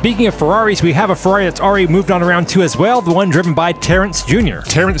tires. Speaking of Ferraris, we have a Ferrari that's already moved on to round 2 as well, the one driven by Terrence Jr.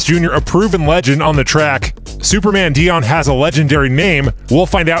 Terrence Jr., a proven legend on the track. Superman Dion has a legendary name. We'll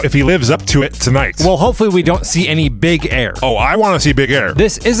find out if he lives up to it tonight. Well, hopefully we don't see any Big Air. Oh, I want to see Big Air.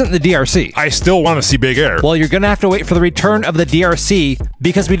 This isn't the DRC. I still want to see Big Air. Well, you're going to have to wait for the return of the DRC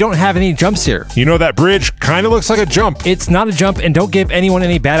because we don't have any jumps here. You know, that bridge kind of looks like a jump. It's not a jump, and don't give anyone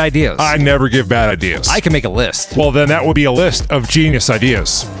any bad ideas. I never give bad ideas. I can make a list. Well, then that would be a list of genius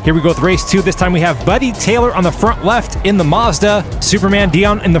ideas. Here we go with race 2. This time we have Buddy Taylor on the front left in the Mazda, Superman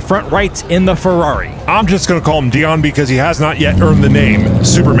Dion in the front right in the Ferrari. I'm just going to call him Dion because he has not yet earned the name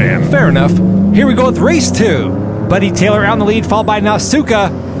Superman. Fair enough. Here we go with race 2. Buddy Taylor out in the lead, followed by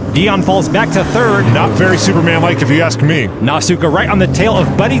Nasuka. Dion falls back to 3rd. Not very Superman-like if you ask me. Nasuka right on the tail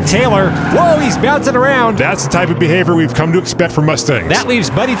of Buddy Taylor. Whoa, he's bouncing around. That's the type of behavior we've come to expect from Mustangs. That leaves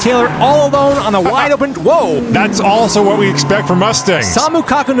Buddy Taylor all alone on a wide open... Whoa! That's also what we expect from Mustangs.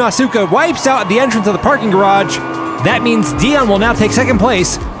 Samukako Nasuka wipes out at the entrance of the parking garage. That means Dion will now take 2nd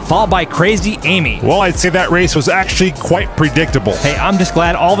place, followed by Crazy Amy. Well, I'd say that race was actually quite predictable. Hey, I'm just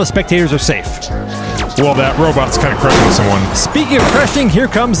glad all the spectators are safe. Well, that robot's kind of crushing someone. Speaking of crushing, here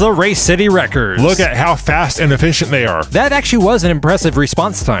comes the Race City records. Look at how fast and efficient they are. That actually was an impressive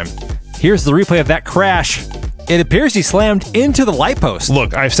response time. Here's the replay of that crash. It appears he slammed into the light post.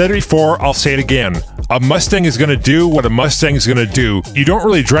 Look, I've said it before, I'll say it again. A Mustang is going to do what a Mustang is going to do. You don't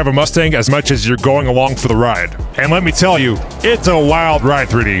really drive a Mustang as much as you're going along for the ride. And let me tell you, It's a wild ride,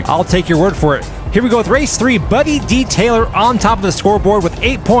 3D. I'll take your word for it. Here we go with race 3. Buddy D. Taylor on top of the scoreboard with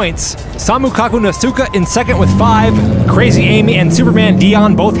 8 points. Samukaku Nasuka in second with 5. Crazy Amy and Superman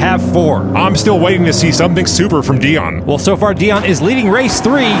Dion both have 4. I'm still waiting to see something super from Dion. Well, so far Dion is leading race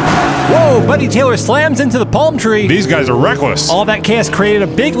 3. Whoa, Buddy Taylor slams into the palm tree. These guys are reckless. All that chaos created a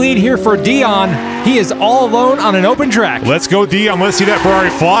big lead here for Dion. He is all alone on an open track. Let's go, Dion. Let's see that Ferrari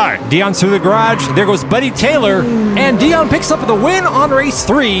fly. Dion's through the garage. There goes Buddy Taylor. And Dion picks up the win on race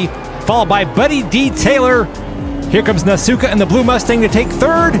 3. Followed by Buddy D. Taylor. Here comes Nasuka and the Blue Mustang to take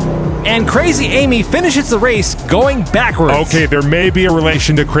 3rd. And Crazy Amy finishes the race going backwards. Okay, there may be a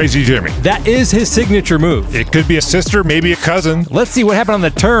relation to Crazy Jimmy. That is his signature move. It could be a sister, maybe a cousin. Let's see what happened on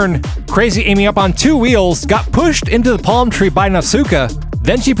the turn. Crazy Amy up on 2 wheels, got pushed into the palm tree by Nasuka.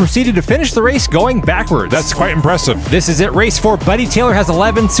 Then she proceeded to finish the race going backwards. That's quite impressive. This is it. Race 4. Buddy Taylor has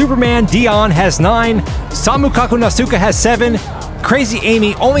 11. Superman Dion has 9. Samukaku Nasuka has 7. Crazy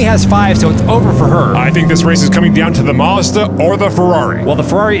Amy only has 5, so it's over for her. I think this race is coming down to the Mazda or the Ferrari. Well, the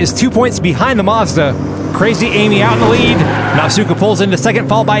Ferrari is 2 points behind the Mazda. Crazy Amy out in the lead. Nasuka pulls into second,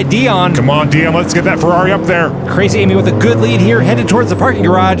 followed by Dion. Come on, Dion, let's get that Ferrari up there. Crazy Amy with a good lead here, headed towards the parking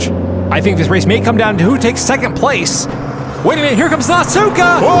garage. I think this race may come down to who takes second place. Wait a minute, here comes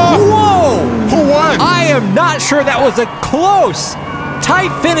Nasuka! Whoa! Who won? I am not sure. That was a close,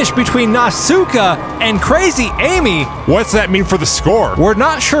 tight finish between Nasuka and Crazy Amy. What's that mean for the score? We're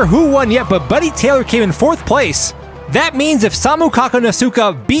not sure who won yet, but Buddy Taylor came in 4th place. That means if Samukaku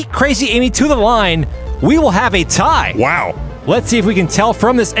Nasuka beat Crazy Amy to the line, we will have a tie. Wow. Let's see if we can tell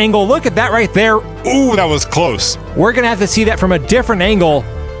from this angle. Look at that right there. Ooh, that was close. We're going to have to see that from a different angle.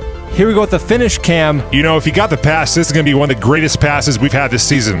 Here we go with the finish cam. You know, if you got the pass, this is going to be one of the greatest passes we've had this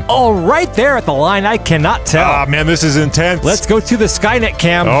season. Oh, right there at the line. I cannot tell. Ah, man, this is intense. Let's go to the Skynet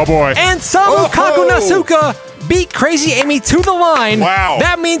cam. Oh, boy. And Samukaku Nasuka beat Crazy Amy to the line. Wow.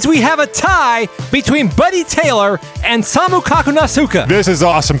 That means we have a tie between Buddy Taylor and Samukaku Nasuka. This is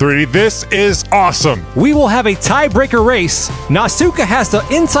awesome, 3D. This is awesome. We will have a tiebreaker race. Nasuka has the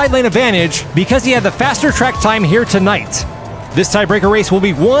inside lane advantage because he had the faster track time here tonight. This tiebreaker race will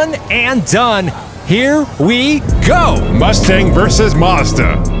be one and done. Here we go. Mustang versus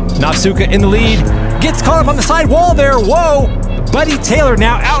Mazda. Nasuka in the lead. Gets caught up on the side wall there. Whoa. Buddy Taylor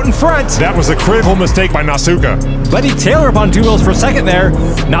now out in front. That was a critical mistake by Nasuka. Buddy Taylor up on 2 wheels for a second there.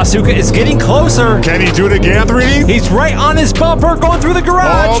 Nasuka is getting closer. Can he do it again, 3D? He's right on his bumper going through the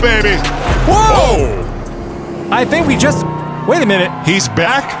garage. Oh, baby. Whoa. I think we just... Wait a minute. He's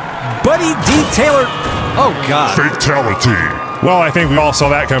back? Buddy D. Taylor... Oh, God. Fatality. Well, I think we all saw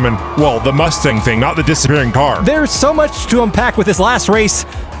that coming. Well, the Mustang thing, not the disappearing car. There's so much to unpack with this last race.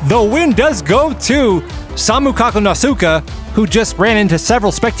 The win does go to Samukaku Nasuka, who just ran into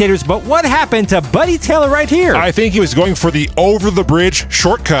several spectators. But what happened to Buddy Taylor right here? I think he was going for the over-the-bridge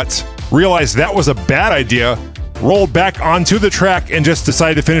shortcut, realized that was a bad idea, rolled back onto the track, and just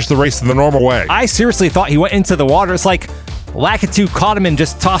decided to finish the race the normal way. I seriously thought he went into the water. It's like Lakitu caught him and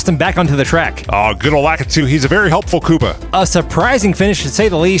just tossed him back onto the track. Oh, good old Lakitu. He's a very helpful Koopa. A surprising finish, to say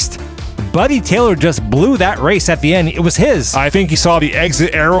the least. Buddy Taylor just blew that race at the end. It was his. I think he saw the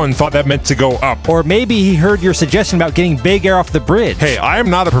exit arrow and thought that meant to go up. Or maybe he heard your suggestion about getting Big Air off the bridge. Hey, I am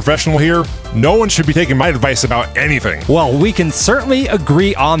not a professional here. No one should be taking my advice about anything. Well, we can certainly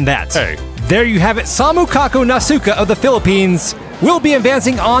agree on that. Hey. There you have it. Samukaku Nasuka of the Philippines will be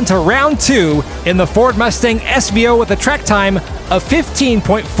advancing on to round 2 in the Ford Mustang SVO with a track time of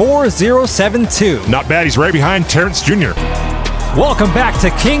 15.4072. Not bad. He's right behind Terrence Jr. Welcome back to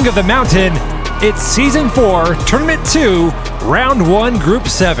King of the Mountain. It's Season 4, Tournament 2, Round 1, Group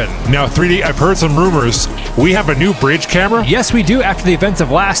 7. Now, 3D, I've heard some rumors. We have a new bridge camera? Yes, we do. After the events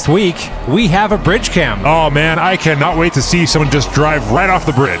of last week, we have a bridge cam. Oh, man, I cannot wait to see someone just drive right off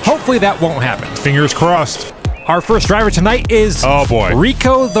the bridge. Hopefully that won't happen. Fingers crossed. Our first driver tonight is oh boy,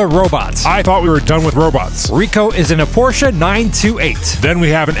 Rico the Robot. I thought we were done with robots. Rico is in a Porsche 928. Then we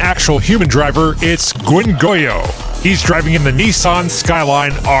have an actual human driver. It's Gwyngoyo. He's driving in the Nissan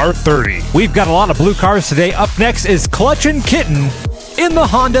Skyline R30. We've got a lot of blue cars today. Up next is Clutch and Kitten in the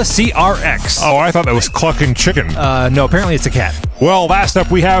Honda CRX. Oh, I thought that was Cluck and Chicken. No, apparently it's a cat. Well, last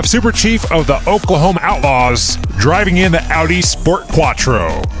up we have Super Chief of the Oklahoma Outlaws driving in the Audi Sport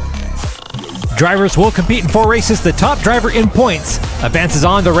Quattro. Drivers will compete in 4 races. The top driver in points advances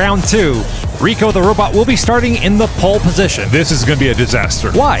on to round 2. Rico the Robot will be starting in the pole position. This is going to be a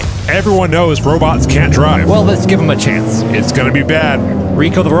disaster. Why? Everyone knows robots can't drive. Well, let's give them a chance. It's going to be bad.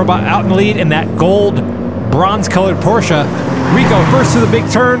 Rico the Robot out in the lead in that gold, bronze-colored Porsche. Rico first to the big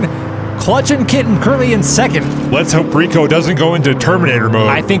turn. Clutch and Kitten currently in second. Let's hope Rico doesn't go into Terminator mode.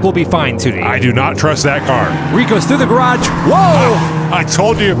 I think we'll be fine, Tootie. I do not trust that car. Rico's through the garage. Whoa! I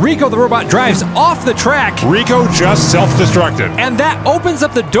told you. Rico the robot drives off the track. Rico just self-destructed. And that opens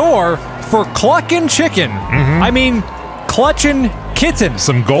up the door for Cluckin' Chicken. I mean, Clutchin' Kitten.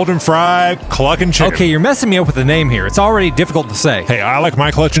 Some golden fried Cluckin' Chicken. Okay, you're messing me up with the name here. It's already difficult to say. Hey, I like my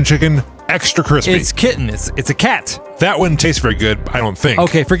Clutchin' Chicken extra crispy. It's Kitten. It's a cat. That wouldn't taste very good, I don't think.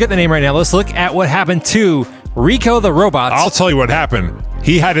 Okay, forget the name right now. Let's look at what happened to Rico the robot. I'll tell you what happened.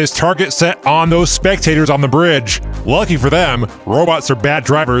 He had his target set on those spectators on the bridge. Lucky for them, robots are bad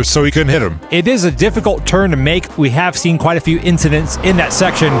drivers, so he couldn't hit them. It is a difficult turn to make. We have seen quite a few incidents in that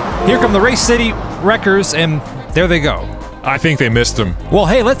section. Here come the Race City wreckers, and there they go. I think they missed him. Well,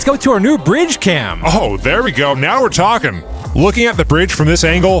 hey, let's go to our new bridge cam. Oh, there we go. Now we're talking. Looking at the bridge from this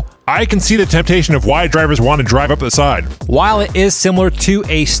angle, I can see the temptation of why drivers want to drive up the side. While it is similar to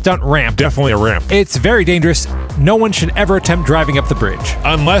a stunt ramp, Definitely a ramp. it's very dangerous. No one should ever attempt driving up the bridge.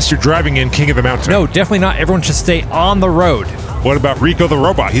 Unless you're driving in King of the Mountain. No, definitely not. Everyone should stay on the road. What about Rico the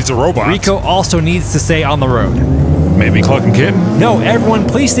robot? He's a robot. Rico also needs to stay on the road. Maybe Cluckin' Kitten? No, everyone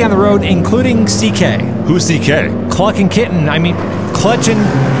please stay on the road, including CK. Who's CK? Cluckin' Kitten, Clutchin',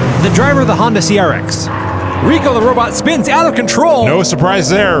 the driver of the Honda CRX. Rico the robot spins out of control. No surprise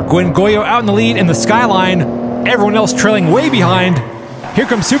there. Goyo out in the lead in the Skyline. Everyone else trailing way behind. Here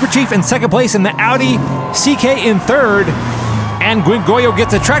comes Super Chief in second place in the Audi. CK in third. And Goyo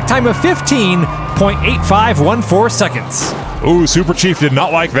gets a track time of 15.8514 seconds. Ooh, Super Chief did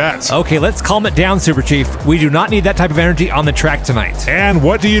not like that. Okay, let's calm it down, Super Chief. We do not need that type of energy on the track tonight. And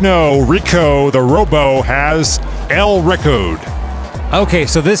what do you know? Rico the Robo has El Record. Okay,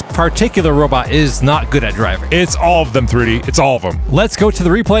 so this particular robot is not good at driving. It's all of them, 3D. It's all of them. Let's go to the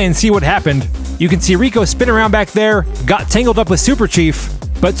replay and see what happened. You can see Rico spin around back there, got tangled up with Super Chief,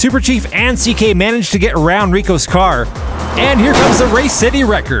 but Super Chief and CK managed to get around Rico's car. And here comes the Race City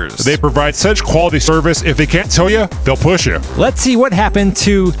Wreckers. They provide such quality service, if they can't tell you, they'll push you. Let's see what happened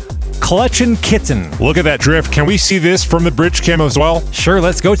to Clutchin' Kitten. Look at that drift. Can we see this from the bridge cam as well? Sure,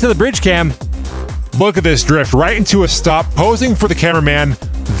 let's go to the bridge cam. Look at this drift, right into a stop, posing for the cameraman.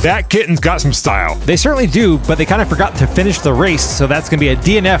 That kitten's got some style. They certainly do, but they kind of forgot to finish the race, so that's going to be a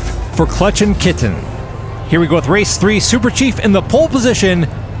DNF for Clutchin' Kitten. Here we go with race 3, Super Chief in the pole position,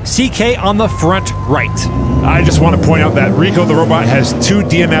 CK on the front right. I just want to point out that Rico the Robot has 2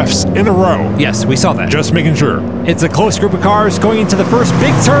 DNFs in a row. Yes, we saw that. Just making sure. It's a close group of cars going into the first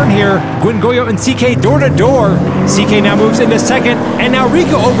big turn here. Goyo and CK door to door. CK now moves into second, and now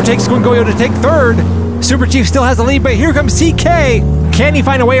Rico overtakes Goyo to take third. Super Chief still has the lead, but here comes CK. Can he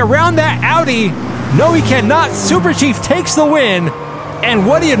find a way around that Audi? No, he cannot. Super Chief takes the win. And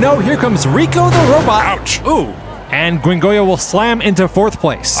what do you know? Here comes Rico the Robot. Ouch. Ooh. And Goyo will slam into 4th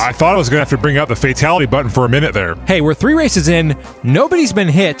place. I thought I was going to have to bring out the fatality button for a minute there. Hey, we're 3 races in. Nobody's been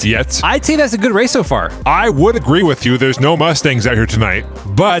hit. Yet. I'd say that's a good race so far. I would agree with you. There's no Mustangs out here tonight.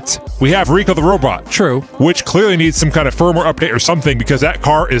 But we have Rico the Robot. True. Which clearly needs some kind of firmware update or something because that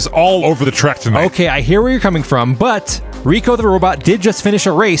car is all over the track tonight. Okay, I hear where you're coming from, but Rico the Robot did just finish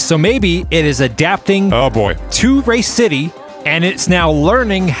a race, so maybe it is adapting Oh boy. to Race City, and it's now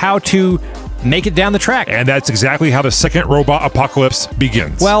learning how to make it down the track. And that's exactly how the second robot apocalypse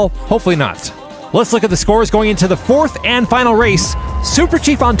begins. Well, hopefully not. Let's look at the scores going into the 4th and final race. Super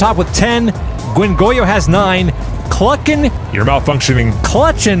Chief on top with 10. Goyo has 9. Cluckin'. You're malfunctioning.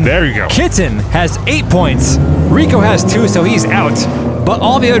 Clutchin'. There you go. Kitten has 8 points. Rico has 2, so he's out. But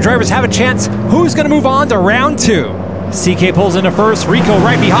all the other drivers have a chance. Who's going to move on to round 2? CK pulls into first. Rico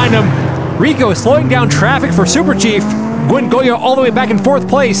right behind him. Rico is slowing down traffic for Super Chief. Goyo all the way back in 4th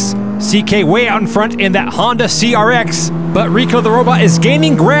place. CK way out in front in that Honda CRX. But Rico the Robot is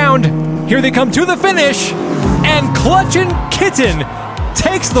gaining ground. Here they come to the finish. And Clutchin' Kitten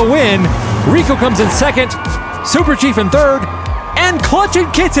takes the win. Rico comes in 2nd. Super Chief in 3rd. And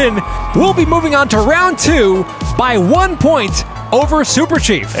Clutchin' Kitten will be moving on to round 2 by 1 point over Super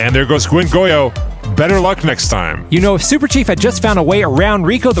Chief. And there goes Goyo. Better luck next time. You know, if Super Chief had just found a way around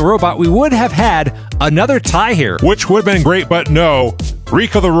Rico the Robot, we would have had another tie here. Which would have been great, but no.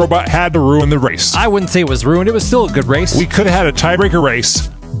 Rico the Robot had to ruin the race. I wouldn't say it was ruined. It was still a good race. We could have had a tiebreaker race,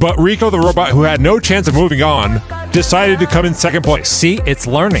 but Rico the Robot, who had no chance of moving on, decided to come in 2nd place. See, it's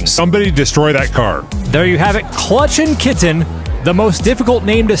learning. Somebody destroy that car. There you have it. Clutchin' Kitten, the most difficult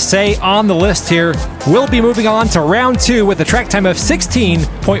name to say on the list here, will be moving on to round 2 with a track time of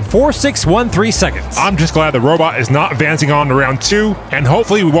 16.4613 seconds. I'm just glad the robot is not advancing on to round 2, and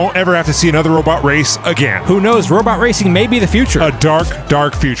hopefully we won't ever have to see another robot race again. Who knows, robot racing may be the future. A dark,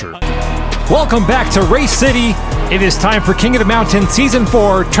 dark future. Welcome back to Race City. It is time for King of the Mountain Season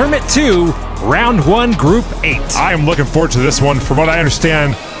 4, Tournament 2, Round 1, Group 8. I am looking forward to this one. From what I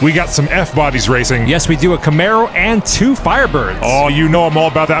understand, we got some F-bodies racing. Yes, we do a Camaro and 2 Firebirds. Oh, you know I'm all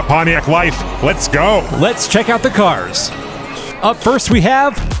about that Pontiac life. Let's go. Let's check out the cars. Up first, we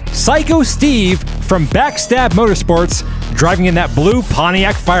have Psycho Steve from Backstab Motorsports, driving in that blue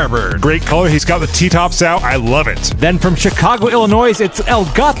Pontiac Firebird. Great color. He's got the T-tops out. I love it. Then from Chicago, Illinois, it's El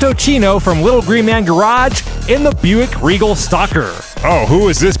Gato Chino from Little Green Man Garage in the Buick Regal Stalker. Oh, who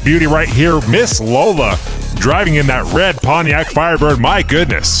is this beauty right here? Miss Lola, driving in that red Pontiac Firebird. My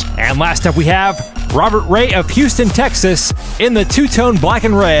goodness. And last up, we have Robert Ray of Houston, Texas in the two-tone black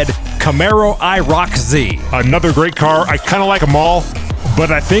and red Camaro IROC Z. Another great car. I kind of like them all,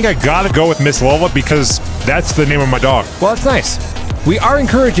 but I think I gotta go with Miss Lola because that's the name of my dog. Well, that's nice. We are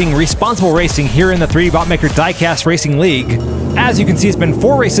encouraging responsible racing here in the 3D Botmaker Diecast Racing League. As you can see, it's been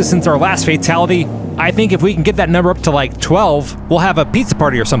 4 races since our last fatality. I think if we can get that number up to like 12, we'll have a pizza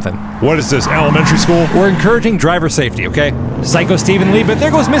party or something. What is this, elementary school? We're encouraging driver safety, okay? Psycho Steve in lead, but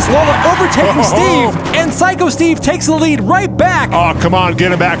there goes Miss Lola overtaking Steve, and Psycho Steve takes the lead right back. Oh, come on,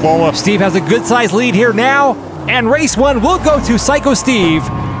 get him back, Lola. Steve has a good-sized lead here now, and race 1 will go to Psycho Steve,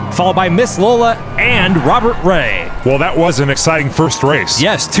 followed by Miss Lola and Robert Ray. Well, that was an exciting first race.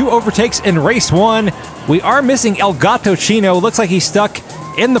 Yes, 2 overtakes in race 1. We are missing El Gato Chino. Looks like he's stuck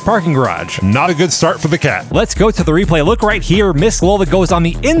in the parking garage. Not a good start for the cat. Let's go to the replay. Look right here. Miss Lola goes on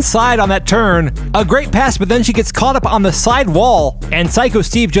the inside on that turn. A great pass, but then she gets caught up on the side wall, and Psycho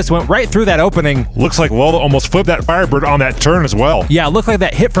Steve just went right through that opening. Looks like Lola almost flipped that Firebird on that turn as well. Yeah, looked like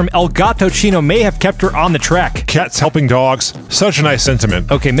that hit from El Gato Chino may have kept her on the track. Cats helping dogs. Such a nice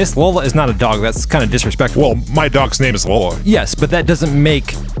sentiment. Okay, Miss Lola is not a dog. That's kind of disrespectful. Well, my dog's name is Lola. Yes, but that doesn't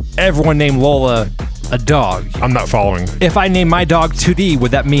make everyone named Lola a dog. I'm not following. If I name my dog 2D,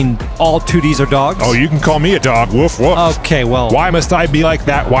 would that mean all 2Ds are dogs? Oh, you can call me a dog. Woof, woof. Okay, well. Why must I be like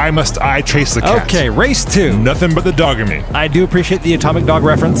that? Why must I chase the cat? Okay, race 2. Nothing but the dog in me. I do appreciate the Atomic Dog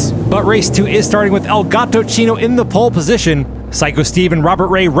reference, but race 2 is starting with El Gato Chino in the pole position. Psycho Steve and Robert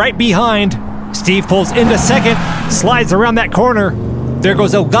Ray right behind. Steve pulls into second, slides around that corner. There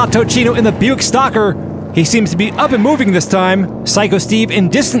goes El Gato Chino in the Buick Stalker. He seems to be up and moving this time. Psycho Steve in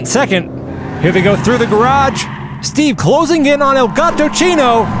distant second. Here they go through the garage. Steve closing in on El Gato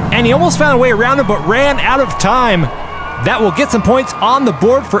Chino, and he almost found a way around him, but ran out of time. That will get some points on the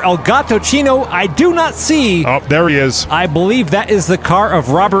board for El Gato Chino. I do not see. Oh, there he is. I believe that is the car of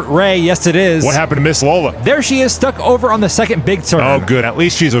Robert Ray. Yes, it is. What happened to Miss Lola? There she is, stuck over on the second big turn. Oh, good. At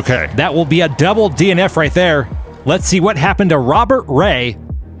least she's okay. That will be a double DNF right there. Let's see what happened to Robert Ray.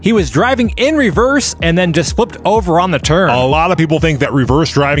 He was driving in reverse and then just flipped over on the turn. A lot of people think that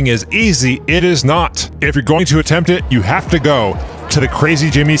reverse driving is easy. It is not. If you're going to attempt it, you have to go to the Crazy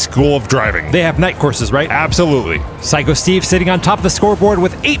Jimmy School of Driving. They have night courses, right? Absolutely. Psycho Steve sitting on top of the scoreboard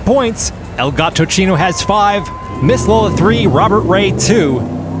with 8 points. El Gato Chino has 5. Miss Lola 3, Robert Ray 2.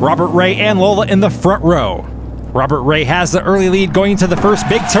 Robert Ray and Lola in the front row. Robert Ray has the early lead going into the first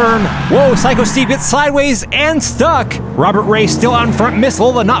big turn. Whoa, Psycho Steve gets sideways and stuck. Robert Ray still out in front. Miss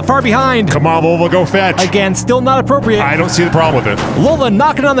Lola not far behind. Come on, Lola, go fetch. Again, still not appropriate. I don't see the problem with it. Lola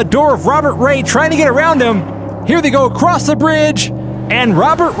knocking on the door of Robert Ray, trying to get around him. Here they go across the bridge. And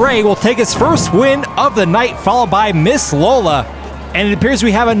Robert Ray will take his first win of the night, followed by Miss Lola. And it appears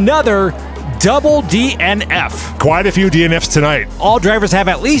we have another double DNF. Quite a few DNFs tonight. All drivers have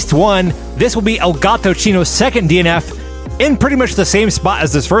at least one. This will be El Gato Chino's second DNF in pretty much the same spot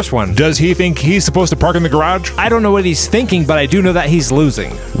as this first one. Does he think he's supposed to park in the garage? I don't know what he's thinking, but I do know that he's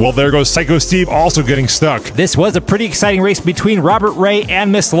losing. Well, there goes Psycho Steve also getting stuck. This was a pretty exciting race between Robert Ray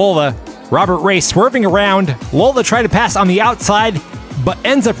and Miss Lola. Robert Ray swerving around. Lola tried to pass on the outside, but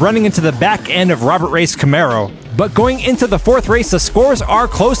ends up running into the back end of Robert Ray's Camaro. But going into the fourth race, the scores are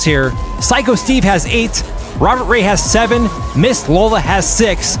close here. Psycho Steve has 8, Robert Ray has 7, Miss Lola has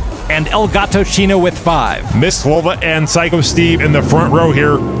 6, and El Gato Chino with 5. Miss Lola and Psycho Steve in the front row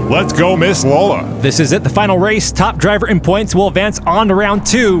here. Let's go, Miss Lola. This is it, the final race. Top driver in points will advance on to round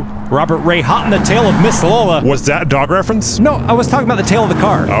 2. Robert Ray hot in the tail of Miss Lola. Was that a dog reference? No, I was talking about the tail of the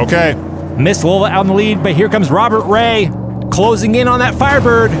car. Okay. Miss Lola out in the lead, but here comes Robert Ray. Closing in on that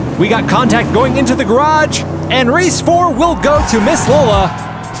Firebird. We got contact going into the garage, and race 4 will go to Miss Lola,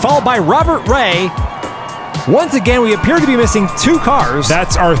 followed by Robert Ray. Once again, we appear to be missing 2 cars.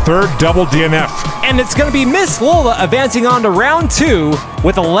 That's our third double DNF. And it's going to be Miss Lola advancing on to round 2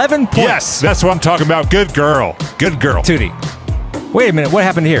 with 11 points. Yes, that's what I'm talking about. Good girl. Good girl. Tootie. Wait a minute, what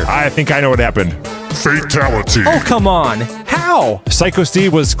happened here? I think I know what happened. Fatality. Oh, come on. How? Psycho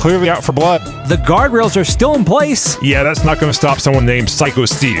Steve was clearly out for blood. The guardrails are still in place. Yeah, that's not going to stop someone named Psycho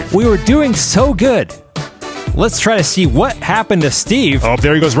Steve. We were doing so good. Let's try to see what happened to Steve. Oh,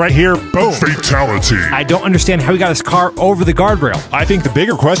 there he goes right here. Boom. Fatality. I don't understand how he got his car over the guardrail. I think the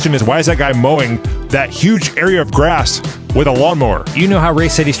bigger question is, why is that guy mowing that huge area of grass with a lawnmower? You know how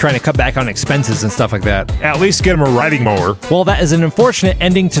Race City's trying to cut back on expenses and stuff like that. At least get him a riding mower. Well, that is an unfortunate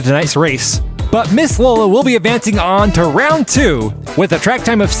ending to tonight's race. But Miss Lola will be advancing on to round 2 with a track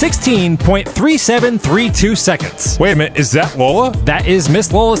time of 16.3732 seconds. Wait a minute, is that Lola? That is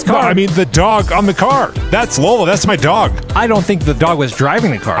Miss Lola's car. No, I mean the dog on the car. That's Lola, that's my dog. I don't think the dog was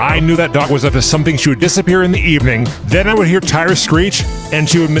driving the car. I knew that dog was up to something. She would disappear in the evening, then I would hear tires screech, and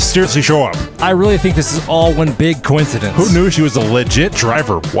she would mysteriously show up. I really think this is all one big coincidence. Who knew she was a legit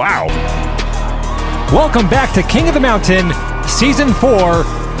driver? Wow. Welcome back to King of the Mountain, Season 4,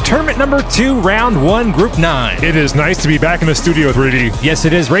 Tournament number 2, Round 1, Group 9. It is nice to be back in the studio, 3D. Yes,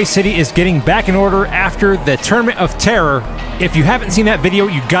 it is. Race City is getting back in order after the Tournament of Terror. If you haven't seen that video,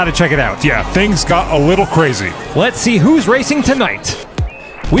 you gotta check it out. Yeah, things got a little crazy. Let's see who's racing tonight.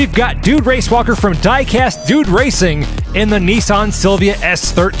 We've got Dude Racewalker from Diecast Dude Racing in the Nissan Silvia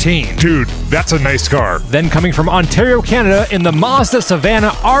S13. Dude, that's a nice car. Then coming from Ontario, Canada in the Mazda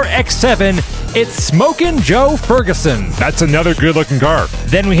Savannah RX-7, it's Smokin' Joe Ferguson. That's another good-looking car.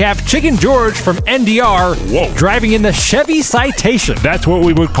 Then we have Chicken George from NDR driving in the Chevy Citation. That's what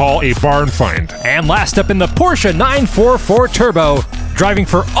we would call a barn find. And last up in the Porsche 944 Turbo, driving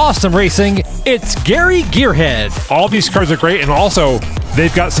for Awesome Racing, it's Gary Gearhead. All these cars are great, and also,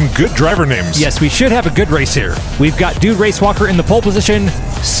 they've got some good driver names. Yes, we should have a good race here. We've got Dude Racewalker in the pole position,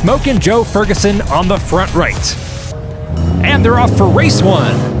 Smokin' Joe Ferguson on the front right. And they're off for race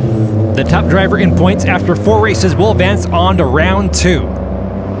 1. The top driver in points after 4 races will advance on to round 2.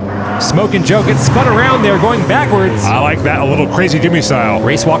 Smokin' Joe gets spun around there going backwards. I like that, a little crazy Jimmy style.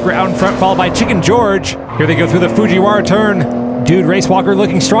 Racewalker out in front, followed by Chicken George. Here they go through the Fujiwara turn. Dude Racewalker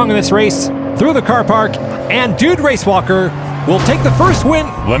looking strong in this race through the car park, and Dude Racewalker will take the first win.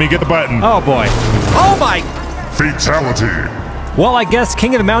 Let me get the button. Oh boy. Oh my. Fatality. Well, I guess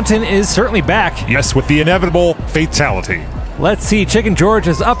King of the Mountain is certainly back. Yes, with the inevitable fatality. Let's see, Chicken George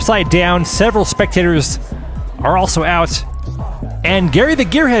is upside down. Several spectators are also out. And Gary the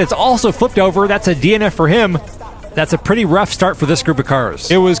Gearhead is also flipped over. That's a DNF for him. That's a pretty rough start for this group of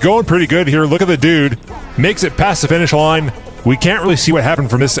cars. It was going pretty good here. Look at the dude. Makes it past the finish line. We can't really see what happened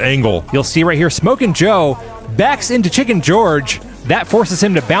from this angle. You'll see right here, Smokin' Joe backs into Chicken George. That forces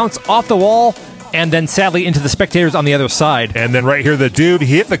him to bounce off the wall and then sadly into the spectators on the other side. And then right here, the dude,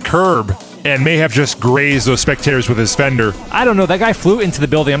 he hit the curb and may have just grazed those spectators with his fender. I don't know, that guy flew into the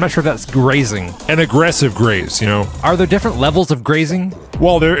building. I'm not sure if that's grazing. An aggressive graze, you know. Are there different levels of grazing?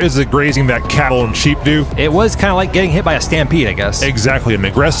 Well, there is a grazing that cattle and sheep do. It was kind of like getting hit by a stampede, I guess. Exactly, an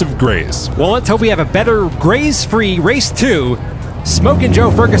aggressive graze. Well, let's hope we have a better graze-free race 2. Smokin' Joe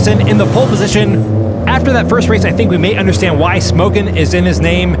Ferguson in the pole position. After that first race, I think we may understand why Smokin' is in his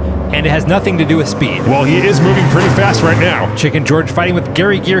name, and it has nothing to do with speed. Well, he is moving pretty fast right now. Chicken George fighting with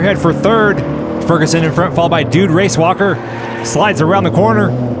Gary Gearhead for 3rd. Ferguson in front, followed by Dude Racewalker. Slides around the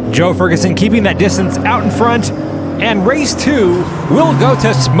corner. Joe Ferguson keeping that distance out in front. And race 2 will go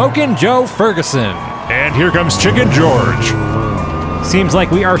to Smokin' Joe Ferguson. And here comes Chicken George. Seems like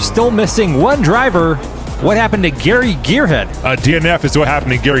we are still missing one driver. What happened to Gary Gearhead? A DNF is what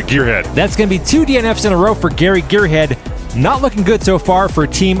happened to Gary Gearhead. That's going to be 2 DNFs in a row for Gary Gearhead. Not looking good so far for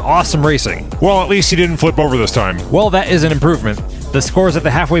Team Awesome Racing. Well, at least he didn't flip over this time. Well, that is an improvement. The scores at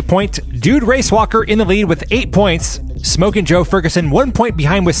the halfway point. Dude Racewalker in the lead with 8 points. Smokin' Joe Ferguson 1 point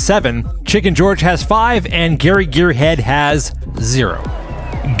behind with 7. Chicken George has 5, and Gary Gearhead has 0.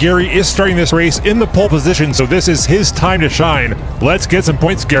 Gary is starting this race in the pole position, so this is his time to shine. Let's get some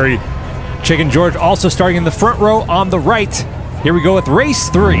points, Gary. Chicken George also starting in the front row on the right. Here we go with race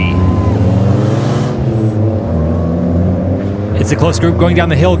 3. It's a close group going down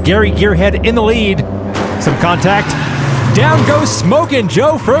the hill. Gary Gearhead in the lead. Some contact. Down goes Smokin'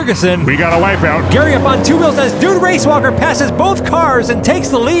 Joe Ferguson. We got a wipeout. Gary up on 2 wheels as Dude Racewalker passes both cars and takes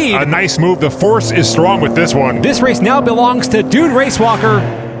the lead. A nice move. The force is strong with this one. This race now belongs to Dude Racewalker.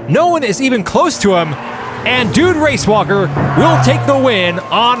 No one is even close to him. And Dude Racewalker will take the win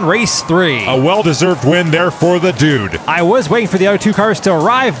on race 3. A well-deserved win there for the dude. I was waiting for the other 2 cars to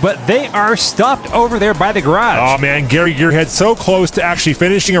arrive, but they are stopped over there by the garage. Oh man, Gary Gearhead so close to actually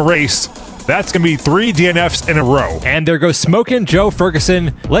finishing a race. That's going to be 3 DNFs in a row. And there goes Smokin' Joe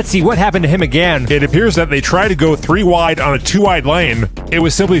Ferguson. Let's see what happened to him again. It appears that they tried to go 3 wide on a 2 wide lane. It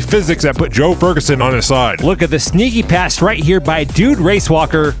was simply physics that put Joe Ferguson on his side. Look at the sneaky pass right here by Dude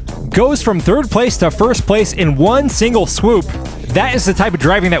Racewalker. Goes from 3rd place to 1st place in one single swoop. That is the type of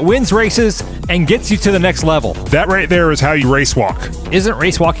driving that wins races and gets you to the next level. That right there is how you race walk. Isn't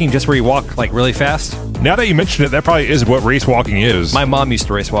race walking just where you walk like really fast? Now that you mention it, that probably is what race walking is. My mom used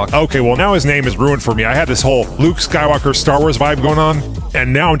to race walk. Okay, well now his name is ruined for me. I had this whole Luke Skywalker Star Wars vibe going on,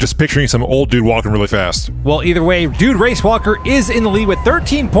 and now I'm just picturing some old dude walking really fast. Well, either way, Dude Race Walker is in the lead with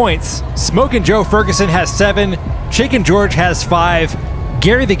 13 points. Smokin' Joe Ferguson has 7. Chicken George has 5.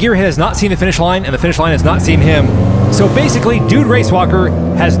 Gary the Gearhead has not seen the finish line, and the finish line has not seen him. So basically, Dude Race Walker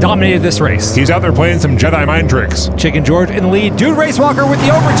has dominated this race. He's out there playing some Jedi mind tricks. Chicken George in the lead. Dude Race Walker with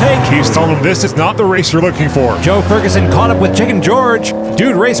the overtake. He's telling him this is not the race you're looking for. Joe Ferguson caught up with Chicken George.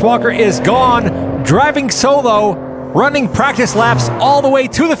 Dude Race Walker is gone, driving solo, running practice laps all the way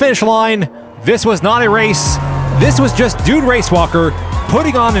to the finish line. This was not a race. This was just Dude Race Walker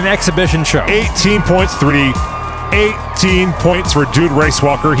putting on an exhibition show. 18 points, 3. 18 points for Dude Race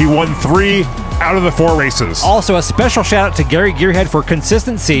Walker. He won 3 out of the 4 races. Also, a special shout out to Gary Gearhead for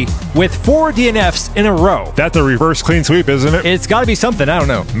consistency with 4 DNFs in a row. That's a reverse clean sweep, isn't it? It's got to be something, I don't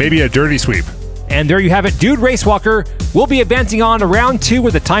know. Maybe a dirty sweep. And there you have it. Dude Race Walker will be advancing on to round 2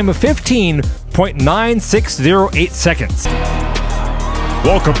 with a time of 15.9608 seconds.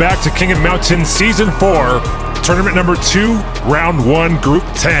 Welcome back to King and Mountain Season 4, Tournament number 2, Round 1, Group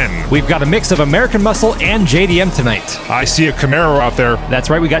 10. We've got a mix of American Muscle and JDM tonight. I see a Camaro out there. That's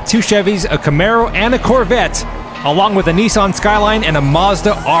right, we got 2 Chevys, a Camaro, and a Corvette, along with a Nissan Skyline and a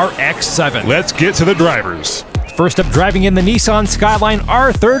Mazda RX-7. Let's get to the drivers. First up, driving in the Nissan Skyline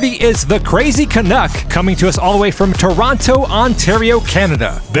R30 is the Crazy Canuck, coming to us all the way from Toronto, Ontario,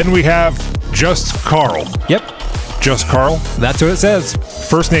 Canada. Then we have Just Carl. Yep. Just Carl? That's what it says.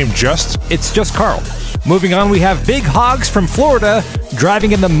 First name Just? It's Just Carl. Moving on, we have Big Hogs from Florida,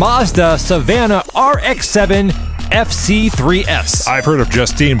 driving in the Mazda Savannah RX-7 FC3S. I've heard of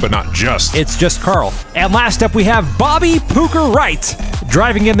Justine, but not Just. It's Just Carl. And last up, we have Bobby Pooker Wright,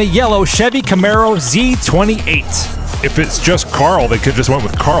 driving in the yellow Chevy Camaro Z28. If it's Just Carl, they could just went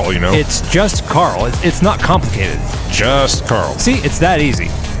with Carl, you know? It's Just Carl. It's not complicated. Just Carl. See, it's that easy.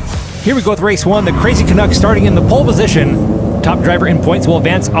 Here we go with race 1, the Crazy Canuck starting in the pole position. Top driver in points will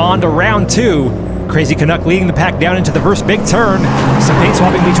advance on to round 2. Crazy Canuck leading the pack down into the first big turn. Some paint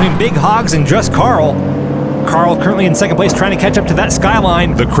swapping between Big Hogs and Just Carl. Carl currently in second place trying to catch up to that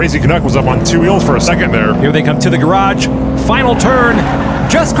Skyline. The Crazy Canuck was up on 2 wheels for a second there. Here they come to the garage. Final turn.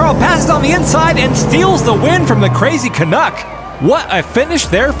 Just Carl passes on the inside and steals the win from the Crazy Canuck. What a finish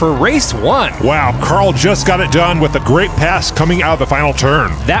there for race 1. Wow, Carl just got it done with a great pass coming out of the final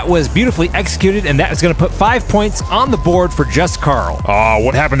turn. That was beautifully executed, and that is going to put 5 points on the board for Just Carl. Aw,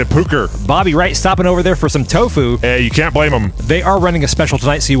 what happened to Pooker? Bobby Wright stopping over there for some tofu. Hey, you can't blame him. They are running a special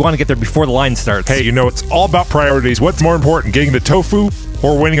tonight, so you want to get there before the line starts. Hey, you know, it's all about priorities. What's more important, getting the tofu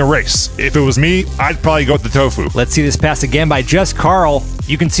or winning a race? If it was me, I'd probably go with the tofu. Let's see this pass again by Just Carl.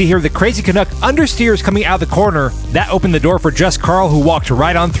 You can see here the Crazy Canuck understeers coming out of the corner. That opened the door for Just Carl, who walked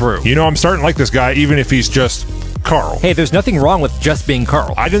right on through. You know, I'm starting to like this guy, even if he's just Carl. Hey, there's nothing wrong with just being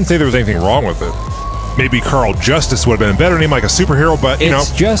Carl. I didn't say there was anything wrong with it. Maybe Carl Justice would have been a better name, like a superhero, but, you know.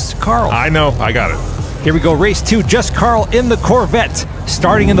 It's just Carl. I know, I got it. Here we go, race 2, Just Carl in the Corvette.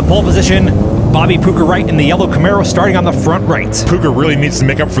 Starting in the pole position, Bobby Pooker Wright in the yellow Camaro starting on the front right. Pooker really needs to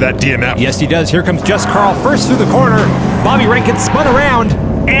make up for that DNF. Yes, he does. Here comes Just Carl first through the corner. Bobby Wright gets spun around,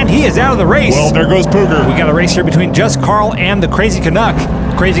 and he is out of the race. Well, there goes Pooker. We got a race here between Just Carl and the Crazy Canuck.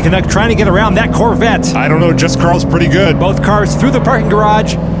 Crazy Canuck trying to get around that Corvette. I don't know, Just Carl's pretty good. Both cars through the parking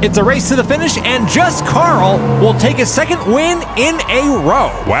garage. It's a race to the finish, and Just Carl will take his second win in a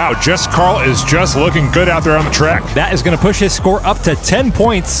row. Wow, Just Carl is just looking good out there on the track. That is going to push his score up to 10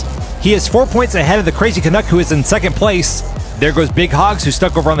 points. He is 4 points ahead of the Crazy Canuck, who is in second place. There goes Big Hogs, who's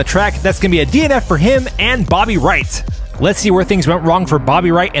stuck over on the track. That's going to be a DNF for him and Bobby Wright. Let's see where things went wrong for Bobby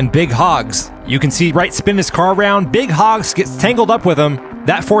Wright and Big Hogs. You can see Wright spin his car around. Big Hogs gets tangled up with him.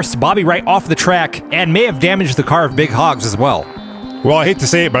 That forced Bobby Wright off the track and may have damaged the car of Big Hogs as well. Well, I hate to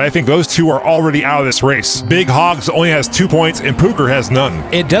say it, but I think those two are already out of this race. Big Hogs only has 2 points, and Pooker has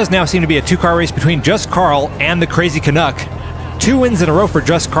none. It does now seem to be a 2-car race between Just Carl and the Crazy Canuck. 2 wins in a row for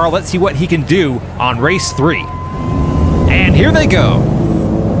Just Carl. Let's see what he can do on race 3. And here they go.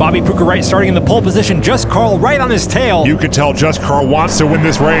 Bobby Pooker Wright starting in the pole position. Just Carl right on his tail. You can tell Just Carl wants to win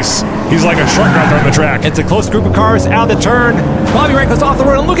this race. He's like a shark out there on the track. It's a close group of cars out of the turn. Bobby Wright goes off the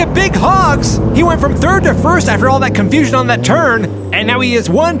road, and look at Big Hogs. He went from 3rd to 1st after all that confusion on that turn, and now he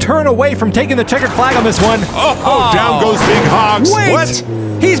is 1 turn away from taking the checkered flag on this one. Oh, down goes Big Hogs. Wait,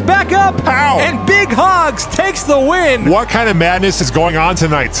 what? He's back up. How? And Big Hogs takes the win. What kind of madness is going on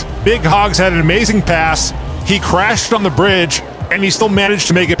tonight? Big Hogs had an amazing pass. He crashed on the bridge, and he still managed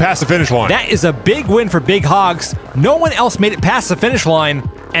to make it past the finish line. That is a big win for Big Hogs. No one else made it past the finish line,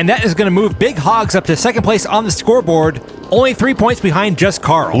 and that is going to move Big Hogs up to second place on the scoreboard. only 3 points behind just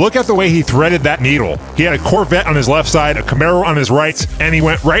Carl. Look at the way he threaded that needle. He had a Corvette on his left side, a Camaro on his right, and he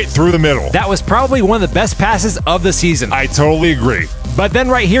went right through the middle. That was probably one of the best passes of the season. I totally agree. But then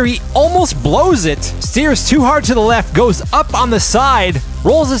right here, he almost blows it, steers too hard to the left, goes up on the side,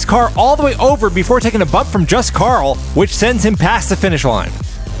 rolls his car all the way over before taking a bump from just Carl, which sends him past the finish line.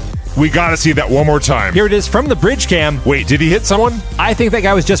 We gotta see that one more time. Here it is from the bridge cam. Wait, did he hit someone? I think that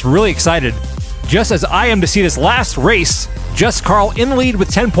guy was just really excited. Just as I am to see this last race, just Carl in the lead with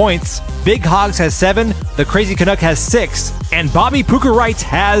 10 points, Big Hogs has 7, the Crazy Canuck has 6, and Bobby Pooker Wright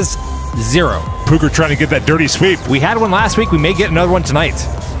has 0. Pooker trying to get that dirty sweep. We had one last week, we may get another one tonight.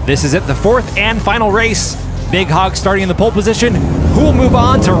 This is it, the 4th and final race. Big Hog starting in the pole position, who will move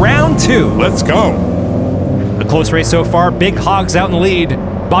on to round 2. Let's go. A close race so far, Big Hog's out in the lead.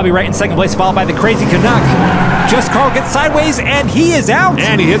 Bobby Wright in second place, followed by the Crazy Canuck. Just Carl gets sideways, and he is out.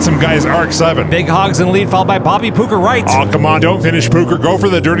 And he hit some guy's RX-7. Big Hog's in the lead, followed by Bobby Pooker Wright. Oh, come on, don't finish, Pooker. Go for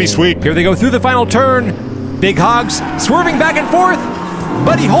the dirty sweep. Here they go through the final turn. Big Hogs swerving back and forth,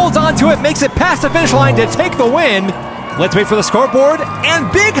 but he holds on to it, makes it past the finish line to take the win. Let's wait for the scoreboard, and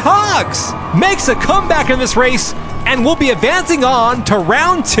Big Hogs makes a comeback in this race and will be advancing on to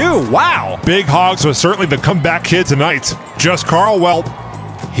round 2. Wow. Big Hogs was certainly the comeback kid tonight. Just Carl, well,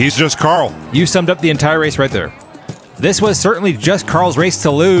 he's just Carl. You summed up the entire race right there. This was certainly just Carl's race to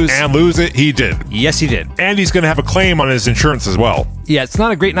lose. And lose it, he did. Yes, he did. And he's going to have a claim on his insurance as well. Yeah, it's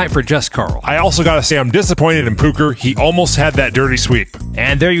not a great night for just Carl. I also got to say I'm disappointed in Pooker. He almost had that dirty sweep.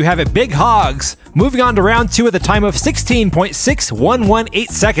 And there you have it, Big Hogs. Moving on to round 2 at the time of 16.6118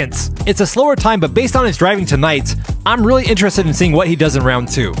 seconds. It's a slower time, but based on his driving tonight, I'm really interested in seeing what he does in round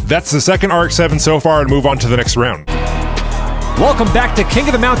 2. That's the second RX-7 so far, and move on to the next round. Welcome back to King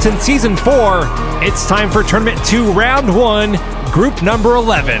of the Mountain Season 4. It's time for Tournament 2, Round 1, Group number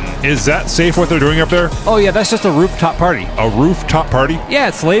 11. Is that safe what they're doing up there? Oh yeah, that's just a rooftop party. A rooftop party? Yeah,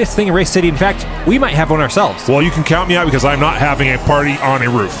 it's the latest thing in Race City. In fact, we might have one ourselves. Well, you can count me out because I'm not having a party on a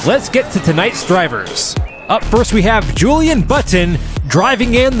roof. Let's get to tonight's drivers. Up first, we have Julian Button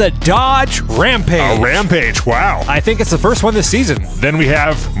driving in the Dodge Rampage. A Rampage, wow. I think it's the first one this season. Then we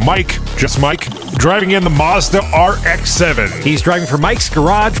have Mike, just Mike, driving in the Mazda RX-7. He's driving for Mike's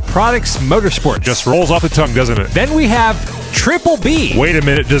Garage Products Motorsports. Just rolls off the tongue, doesn't it? Then we have Triple B. Wait a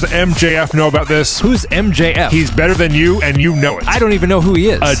minute, does MJF know about this? Who's MJF? He's better than you, and you know it. I don't even know who he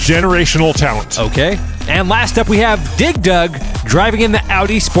is. A generational talent. Okay. And last up, we have Dig Dug driving in the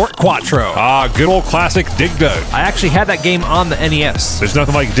Audi Sport Quattro. Ah, good old classic Dig Dug. I actually had that game on the NES. There's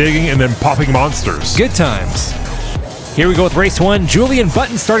nothing like digging and then popping monsters. Good times. Here we go with race 1. Julian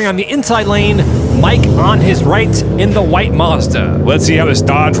Button starting on the inside lane. Mike on his right in the white Mazda. Let's see how this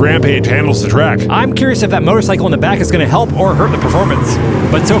Dodge Rampage handles the track. I'm curious if that motorcycle in the back is going to help or hurt the performance.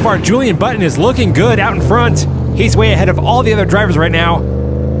 But so far, Julian Button is looking good out in front. He's way ahead of all the other drivers right now.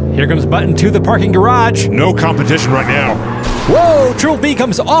 Here comes Button to the parking garage. No competition right now. Whoa, Triple B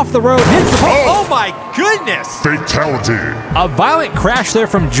comes off the road, hits the pole. Oh my goodness! Fatality. A violent crash there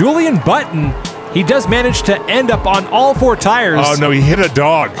from Julian Button. He does manage to end up on all 4 tires. Oh no, he hit a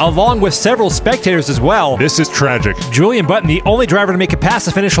dog. Along with several spectators as well. This is tragic. Julian Button, the only driver to make it past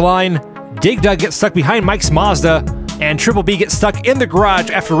the finish line. Dig Dug gets stuck behind Mike's Mazda, and Triple B gets stuck in the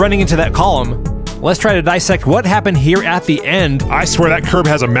garage after running into that column. Let's try to dissect what happened here at the end. I swear that curb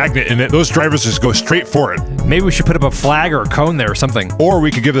has a magnet in it. Those drivers just go straight for it. Maybe we should put up a flag or a cone there or something. Or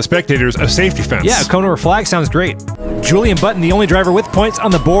we could give the spectators a safety fence. Yeah, a cone or a flag sounds great. Julian Button, the only driver with points on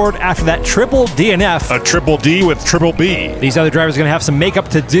the board after that triple DNF. A triple D with Triple B. These other drivers are going to have some makeup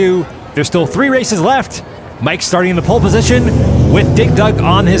to do. There's still 3 races left. Mike starting in the pole position with Dig Dug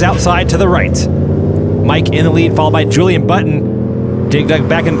on his outside to the right. Mike in the lead, followed by Julian Button. Dig Dug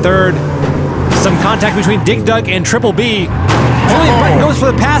back in third. Some contact between Dig Dug and Triple B. Julian Button goes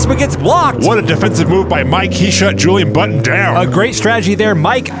for the pass but gets blocked. What a defensive move by Mike. He shut Julian Button down. A great strategy there.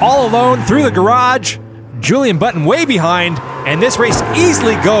 Mike all alone through the garage. Julian Button way behind. And this race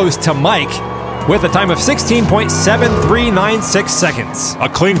easily goes to Mike with a time of 16.7396 seconds. A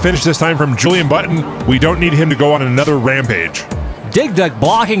clean finish this time from Julian Button. We don't need him to go on another rampage. Dig Dug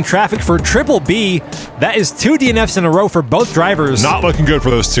blocking traffic for Triple B. That is 2 DNFs in a row for both drivers. Not looking good for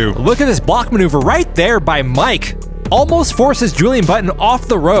those 2. Look at this block maneuver right there by Mike. Almost forces Julian Button off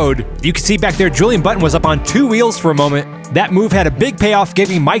the road. You can see back there Julian Button was up on 2 wheels for a moment. That move had a big payoff,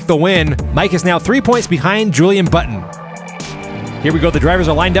 giving Mike the win. Mike is now 3 points behind Julian Button. Here we go, the drivers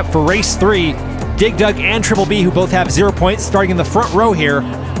are lined up for race 3. Dig Dug and Triple B, who both have 0 points, starting in the front row here.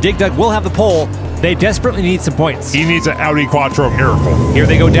 Dig Dug will have the pole. They desperately need some points. He needs an Audi Quattro miracle. Here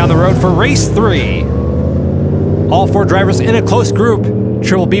they go down the road for race 3. All 4 drivers in a close group.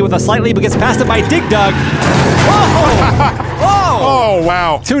 Triple B with a slight lead, but gets past it by Dig Dug. Whoa! Oh,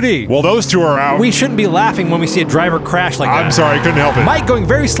 wow. 2D. Well, those two are out. We shouldn't be laughing when we see a driver crash like that. I'm sorry, couldn't help it. Mike going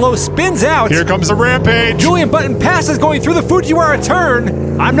very slow, spins out. Here comes the rampage. Julian Button passes going through the Fujiwara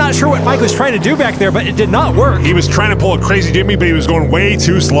turn. I'm not sure what Mike was trying to do back there, but it did not work. He was trying to pull a crazy Jimmy, but he was going way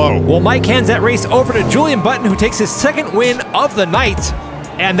too slow. Well, Mike hands that race over to Julian Button, who takes his second win of the night.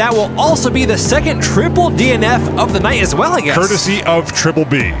 And that will also be the second triple DNF of the night as well, I guess. Courtesy of Triple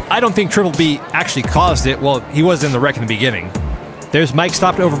B. I don't think Triple B actually caused it. Well, he was in the wreck in the beginning. There's Mike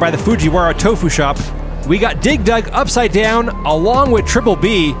stopped over by the Fujiwara Tofu Shop. We got Dig Dug upside down along with Triple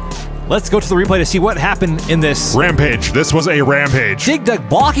B. Let's go to the replay to see what happened in this. Rampage. This was a rampage. Dig Dug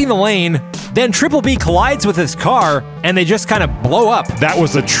blocking the lane, then Triple B collides with his car, and they just kind of blow up. That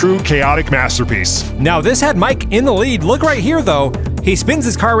was a true chaotic masterpiece. Now, this had Mike in the lead. Look right here, though. He spins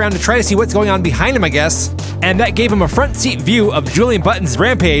his car around to try to see what's going on behind him, I guess, and that gave him a front seat view of Julian Button's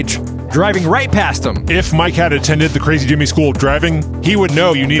rampage, driving right past him. If Mike had attended the Crazy Jimmy School of Driving, he would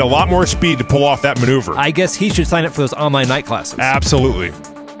know you need a lot more speed to pull off that maneuver. I guess he should sign up for those online night classes. Absolutely.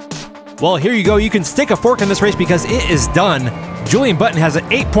 Well, here you go. You can stick a fork in this race because it is done. Julian Button has an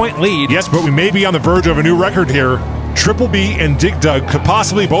 8-point lead. Yes, but we may be on the verge of a new record here. Triple B and Dig Dug could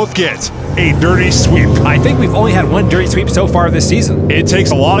possibly both get a dirty sweep. I think we've only had one dirty sweep so far this season. It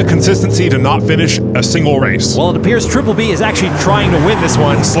takes a lot of consistency to not finish a single race. Well, it appears Triple B is actually trying to win this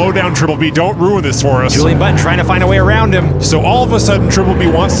one. Slow down, Triple B. Don't ruin this for us. Julian Button trying to find a way around him. So all of a sudden, Triple B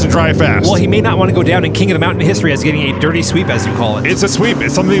wants to drive fast. Well, he may not want to go down in King of the Mountain history as getting a dirty sweep, as you call it. It's a sweep.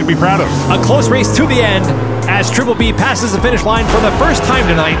 It's something to be proud of. A close race to the end as Triple B passes the finish line for the first time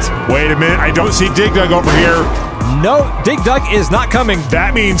tonight. Wait a minute. I don't see Dig Dug over here. No, Dig Dug is not coming.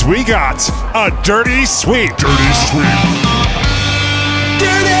 That means we got a dirty sweep. Dirty sweep.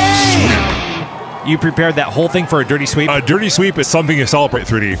 You prepared that whole thing for a dirty sweep? A dirty sweep is something to celebrate,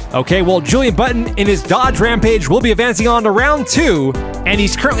 3D. Okay, well, Julian Button in his Dodge Rampage will be advancing on to round 2, and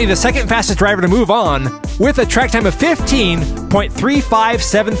he's currently the second fastest driver to move on with a track time of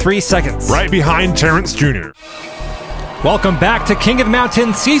 15.3573 seconds. Right behind Terrence Jr. Welcome back to King of the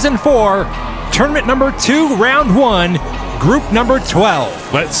Mountain Season 4, Tournament number 2, Round 1, Group number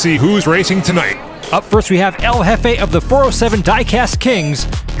 12. Let's see who's racing tonight. Up first, we have El Jefe of the 407 Diecast Kings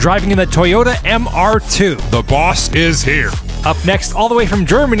driving in the Toyota MR2. The boss is here. Up next, all the way from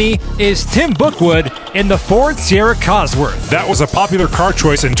Germany, is Tim Bookwood in the Ford Sierra Cosworth. That was a popular car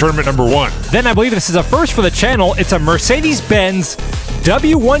choice in tournament number 1. Then I believe this is a first for the channel. It's a Mercedes-Benz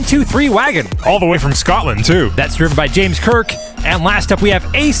W123 wagon. All the way from Scotland, too. That's driven by James Kirk. And last up, we have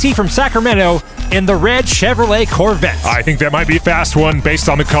AC from Sacramento in the red Chevrolet Corvette. I think that might be a fast one based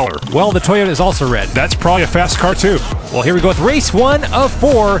on the color. Well, the Toyota is also red. That's probably a fast car, too. Well, here we go with race 1 of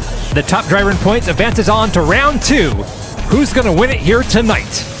 4. The top driver in points advances on to round 2. Who's going to win it here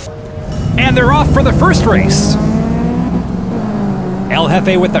tonight? And they're off for the first race. El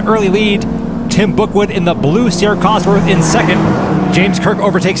Jefe with the early lead. Tim Bookwood in the blue Sierra Cosworth in second. James Kirk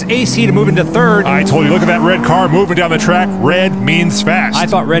overtakes AC to move into third. I told you, look at that red car moving down the track. Red means fast. I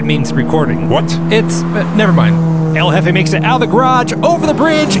thought red means recording. What? It's, never mind. El Jefe makes it out of the garage, over the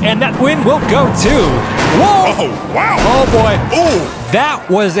bridge, and that win will go to... Whoa! Oh, wow. Oh, boy. Oh, That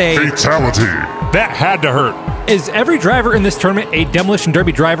was a... Fatality. that had to hurt. Is every driver in this tournament a Demolition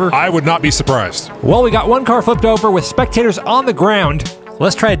Derby driver? I would not be surprised. Well, we got one car flipped over with spectators on the ground.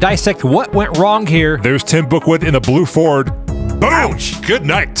 Let's try to dissect what went wrong here. There's Tim Bookwood in the blue Ford. Boom! Ouch. Good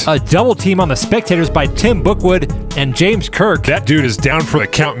night. A double team on the spectators by Tim Bookwood and James Kirk. That dude is down for the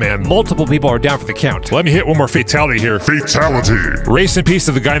count, man. Multiple people are down for the count. Let me hit one more fatality here. Fatality. Race in peace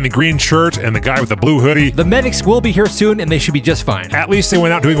to the guy in the green shirt and the guy with the blue hoodie. The medics will be here soon, and they should be just fine. At least they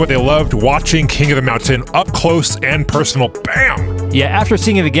went out doing what they loved, watching King of the Mountain up close and personal. Bam! Yeah, after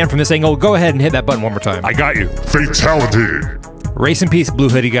seeing it again from this angle, go ahead and hit that button one more time. I got you. Fatality. Race in peace, blue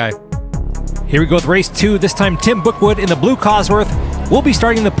hoodie guy. Here we go with race 2. This time, Tim Bookwood in the blue Cosworth will be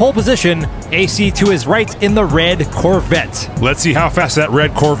starting in the pole position. AC to his right in the red Corvette. Let's see how fast that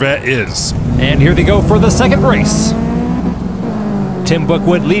red Corvette is. And here they go for the second race. Tim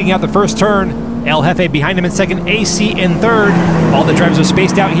Bookwood leading out the first turn. El Jefe behind him in second, AC in third. All the drivers are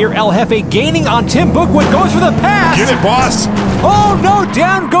spaced out here. El Jefe gaining on Tim Bookwood, goes for the pass. Get it, boss. Oh no,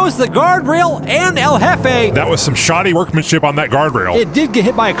 down goes the guardrail and El Jefe. That was some shoddy workmanship on that guardrail. It did get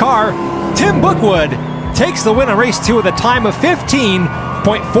hit by a car. Tim Bookwood takes the win on race 2 with a time of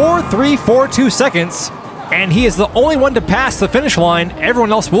 15.4342 seconds. And he is the only one to pass the finish line.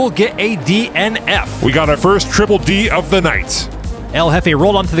 Everyone else will get a DNF. We got our first triple D of the night. El Jefe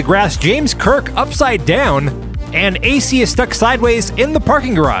rolled onto the grass, James Kirk upside down, and AC is stuck sideways in the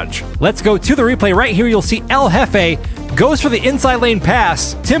parking garage. Let's go to the replay. Right here, you'll see El Jefe goes for the inside lane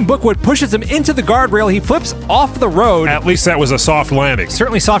pass. Tim Bookwood pushes him into the guardrail. He flips off the road. At least that was a soft landing.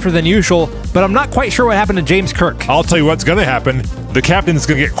 Certainly softer than usual, but I'm not quite sure what happened to James Kirk. I'll tell you what's going to happen. The captain's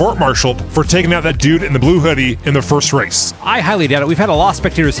going to get court-martialed for taking out that dude in the blue hoodie in the first race. I highly doubt it. We've had a lot of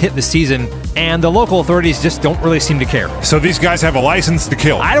spectators hit this season, and the local authorities just don't really seem to care. So these guys have a license to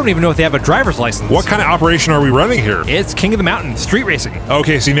kill. I don't even know if they have a driver's license. What kind of operation are we running here? It's King of the Mountain, street racing.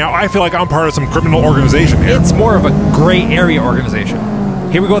 Okay, see, now I feel like I'm part of some criminal organization here. It's more of a gray area organization.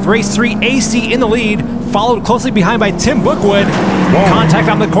 Here we go with race 3, AC in the lead, followed closely behind by Tim Bookwood. Whoa. Contact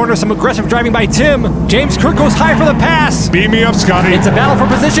on the corner, some aggressive driving by Tim. James Kirk goes high for the pass. Beam me up, Scotty. It's a battle for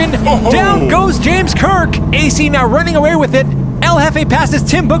position. Oh. Down goes James Kirk. AC now running away with it. El Jefe passes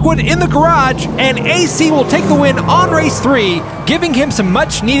Tim Bookwood in the garage, and AC will take the win on race 3, giving him some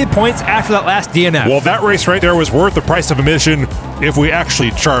much-needed points after that last DNF. Well, that race right there was worth the price of admission if we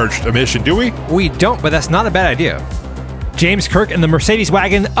actually charged admission, do we? We don't, but that's not a bad idea. James Kirk in the Mercedes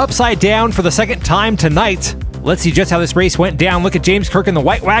wagon upside down for the second time tonight. Let's see just how this race went down. Look at James Kirk in the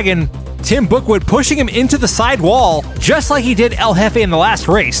white wagon. Tim Bookwood pushing him into the side wall, just like he did El Jefe in the last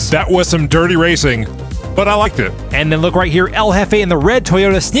race. That was some dirty racing, but I liked it. And then look right here, El Jefe in the red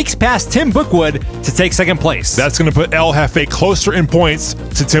Toyota sneaks past Tim Bookwood to take second place. That's going to put El Jefe closer in points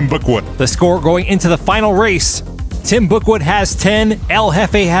to Tim Bookwood. The score going into the final race. Tim Bookwood has 10, El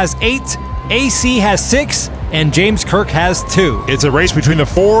Jefe has 8, AC has 6, and James Kirk has 2. It's a race between the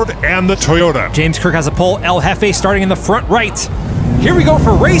Ford and the Toyota. James Kirk has a pole, El Jefe starting in the front right. Here we go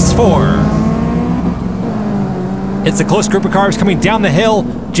for race 4. It's a close group of cars coming down the hill.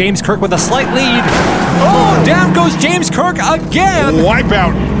 James Kirk with a slight lead. Oh, down goes James Kirk again.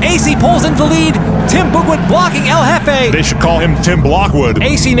 Wipeout. AC pulls into the lead. Tim Bookwood blocking El Jefe. They should call him Tim Blockwood.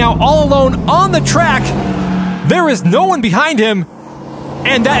 AC now all alone on the track. There is no one behind him.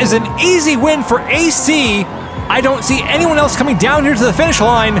 And that is an easy win for AC. I don't see anyone else coming down here to the finish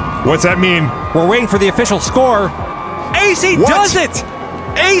line. What's that mean? We're waiting for the official score. AC does it!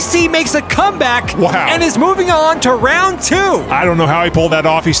 AC makes a comeback and is moving on to round 2. I don't know how he pulled that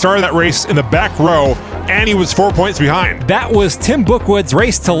off. He started that race in the back row, and he was 4 points behind. That was Tim Bookwood's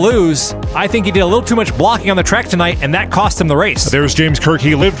race to lose. I think he did a little too much blocking on the track tonight, and that cost him the race. There's James Kirk.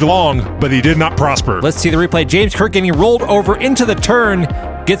 He lived long, but he did not prosper. Let's see the replay. James Kirk getting rolled over into the turn,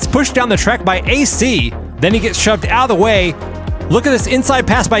 gets pushed down the track by AC, then he gets shoved out of the way. Look at this inside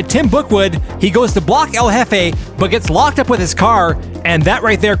pass by Tim Bookwood. He goes to block El Jefe, but gets locked up with his car, and that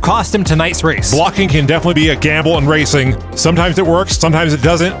right there cost him tonight's race. Blocking can definitely be a gamble in racing. Sometimes it works, sometimes it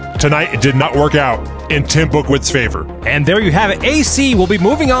doesn't. Tonight, it did not work out in Tim Bookwood's favor. And there you have it. AC will be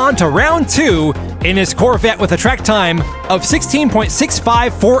moving on to round 2 in his Corvette with a track time of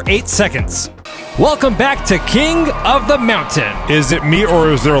 16.6548 seconds. Welcome back to King of the Mountain. Is it me, or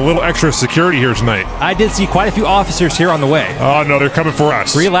is there a little extra security here tonight? I did see quite a few officers here on the way. Oh no, they're coming for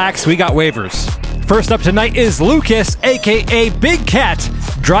us. Relax, we got waivers. First up tonight is Lucas, aka Big Cat,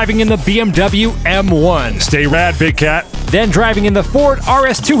 driving in the BMW M1. Stay rad, Big Cat. Then driving in the Ford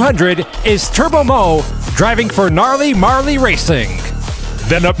RS200 is Turbo Mo, driving for Gnarly Marley Racing.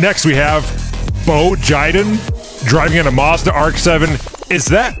 Then up next we have Bo Jiden, driving in a Mazda RX-7. Is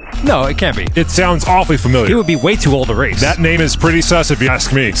that? No, it can't be. It sounds awfully familiar. He would be way too old to race. That name is pretty sus if you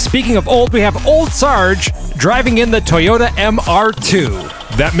ask me. Speaking of old, we have Old Sarge driving in the Toyota MR2.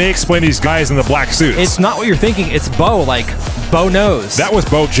 That may explain these guys in the black suits. It's not what you're thinking. It's Bo, like Bo knows. That was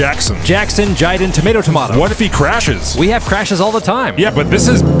Bo Jackson. Jackson, Jiden, Tomato. What if he crashes? We have crashes all the time. Yeah, but this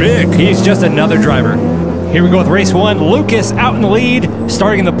is big. He's just another driver. Here we go with race 1. Lucas out in the lead,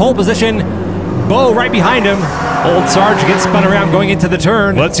 starting in the pole position. Bo right behind him. Old Sarge gets spun around going into the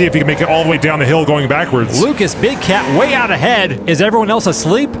turn. Let's see if he can make it all the way down the hill going backwards. Lucas, Big Cat, way out ahead. Is everyone else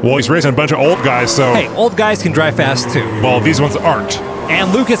asleep? Well, he's racing a bunch of old guys, so... Hey, old guys can drive fast too. Well, these ones aren't.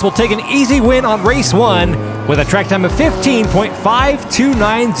 And Lucas will take an easy win on race 1 with a track time of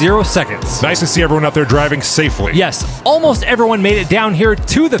 15.5290 seconds. Nice to see everyone out there driving safely. Yes, almost everyone made it down here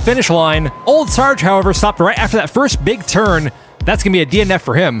to the finish line. Old Sarge, however, stopped right after that first big turn. That's going to be a DNF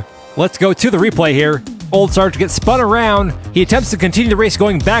for him. Let's go to the replay here. Old Sarge gets spun around. He attempts to continue the race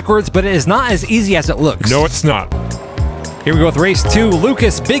going backwards, but it is not as easy as it looks. No, it's not. Here we go with race 2.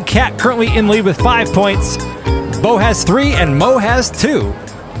 Lucas, Big Cat currently in lead with 5 points. Bo has 3 and Mo has 2.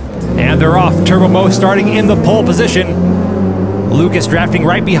 And they're off. Turbo Mo starting in the pole position. Lucas drafting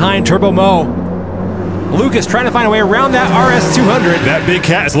right behind Turbo Mo. Lucas trying to find a way around that RS200. That Big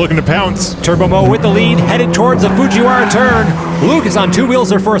Cat is looking to pounce. Turbo Mo with the lead, headed towards the Fujiwara turn. Lucas on 2 wheels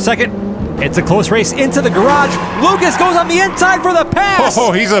there for a second. It's a close race into the garage. Lucas goes on the inside for the pass.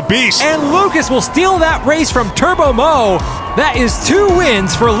 Oh, he's a beast. And Lucas will steal that race from Turbo Mo. That is 2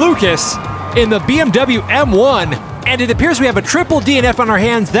 wins for Lucas in the BMW M1. And it appears we have a triple DNF on our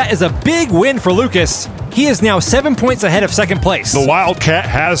hands. That is a big win for Lucas. He is now 7 points ahead of second place. The Wildcat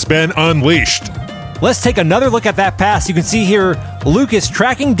has been unleashed. Let's take another look at that pass. You can see here Lucas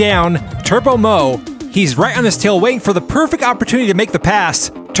tracking down Turbo Mo. He's right on his tail waiting for the perfect opportunity to make the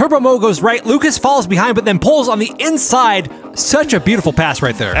pass. Turbo Mo goes right, Lucas falls behind but then pulls on the inside. Such a beautiful pass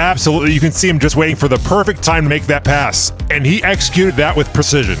right there. Absolutely, you can see him just waiting for the perfect time to make that pass. And he executed that with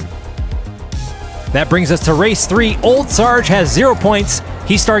precision. That brings us to race 3. Old Sarge has 0 points.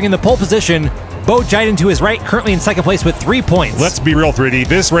 He's starting in the pole position. Bo Jiden to his right, currently in second place with 3 points. Let's be real, 3D.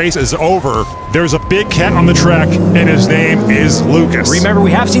 This race is over. There's a big cat on the track, and his name is Lucas. Remember,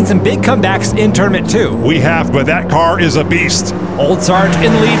 we have seen some big comebacks in Tournament 2. We have, but that car is a beast. Old Sarge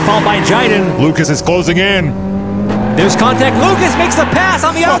in the lead, followed by Jiden. Lucas is closing in. There's contact. Lucas makes the pass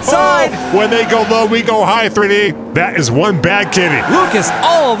on the outside. When they go low, we go high, 3D. That is one bad kitty. Lucas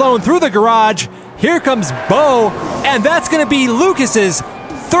all alone through the garage. Here comes Bo, and that's going to be Lucas's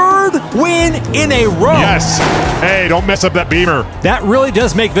 3rd win in a row. Yes. Hey, don't mess up that Beamer. That really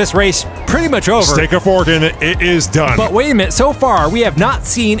does make this race pretty much over. Stick a fork in it. It is done. But wait a minute. So far, we have not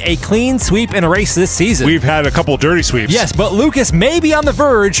seen a clean sweep in a race this season. We've had a couple dirty sweeps. Yes, but Lucas may be on the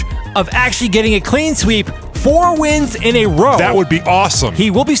verge of actually getting a clean sweep. 4 wins in a row. That would be awesome. He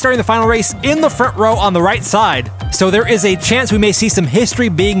will be starting the final race in the front row on the right side. So there is a chance we may see some history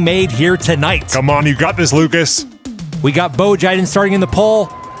being made here tonight. Come on, you got this, Lucas. We got Bo Jiden starting in the pole.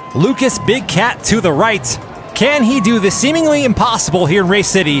 Lucas Big Cat to the right. Can he do the seemingly impossible here in Race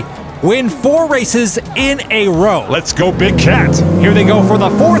City? Win 4 races in a row. Let's go, Big Cat. Here they go for the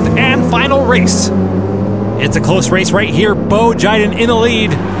 4th and final race. It's a close race right here. Bo Jiden in the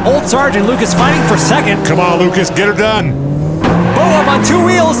lead. Old Sarge and Lucas fighting for second. Come on, Lucas, get her done. Bo up on 2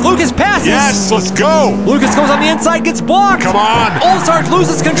 wheels. Lucas passes. Yes, let's go. Lucas goes on the inside, gets blocked. Come on. Old Sarge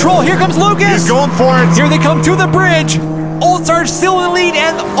loses control. Here comes Lucas. He's going for it. Here they come to the bridge. Old Sarge still in the lead,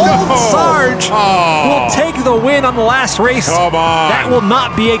 and Old Sarge will take the win on the last race. Come on. That will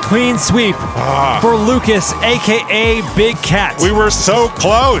not be a clean sweep for Lucas, a.k.a. Big Cat. We were so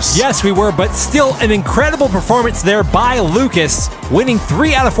close. Yes, we were, but still an incredible performance there by Lucas, winning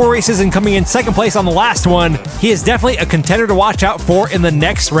 3 out of 4 races and coming in second place on the last one. He is definitely a contender to watch out for in the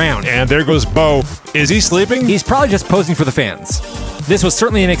next round. And there goes Bo. Is he sleeping? He's probably just posing for the fans. This was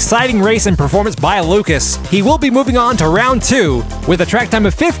certainly an exciting race and performance by Lucas. He will be moving on to round 2 with a track time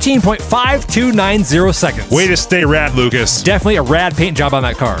of 15.5290 seconds. Way to stay rad, Lucas. Definitely a rad paint job on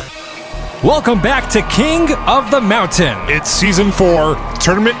that car. Welcome back to King of the Mountain. It's Season 4,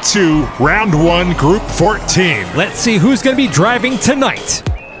 Tournament 2, Round 1, Group 14. Let's see who's going to be driving tonight.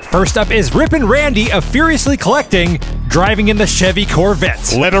 First up is Rippin' Randy of Furiously Collecting, driving in the Chevy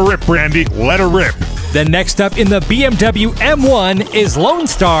Corvette. Let her rip, Randy. Let her rip. Then next up in the BMW M1 is Lone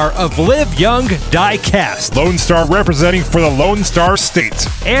Star of Live Young Diecast. Lone Star representing for the Lone Star State.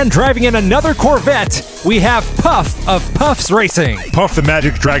 And driving in another Corvette, we have Puff of Puffs Racing. Puff the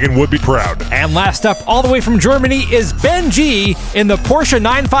Magic Dragon would be proud. And last up, all the way from Germany, is Ben G in the Porsche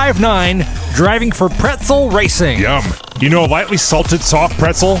 959, driving for Pretzel Racing. Yum. You know, a lightly salted soft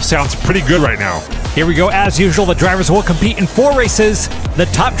pretzel sounds pretty good right now. Here we go. As usual, the drivers will compete in 4 races. The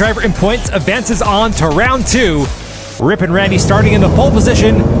top driver in points advances on to round 2. Rip and Randy starting in the pole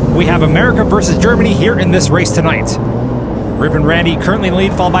position. We have America versus Germany here in this race tonight. Rip and Randy currently in the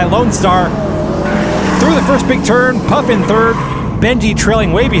lead, followed by Lone Star. Through the first big turn, Puff in third, Benji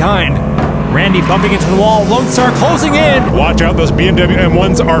trailing way behind. Randy bumping into the wall, Lone Star closing in. Watch out, those BMW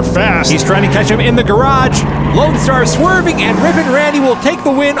M1s are fast. He's trying to catch him in the garage. Lone Star swerving, and Rip and Randy will take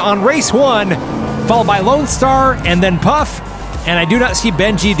the win on race 1, followed by Lone Star and then Puff. And I do not see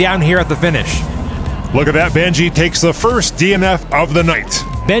Benji down here at the finish. Look at that, Benji takes the first DNF of the night.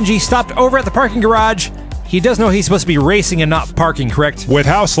 Benji stopped over at the parking garage. He does know he's supposed to be racing and not parking, correct? With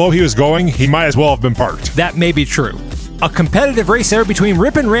how slow he was going, he might as well have been parked. That may be true. A competitive race there between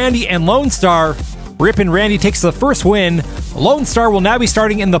Rip and Randy and Lone Star. Rip and Randy takes the first win. Lone Star will now be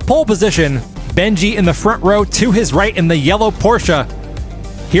starting in the pole position. Benji in the front row to his right in the yellow Porsche.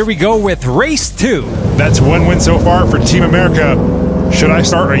 Here we go with race 2. That's 1 win so far for Team America. Should I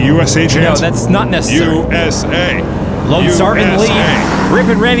start a USA chant? No, that's not necessary. USA. Lone Star in the lead. Rip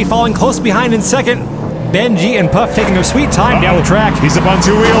and Randy falling close behind in second. Benji and Puff taking their sweet time down the track. He's up on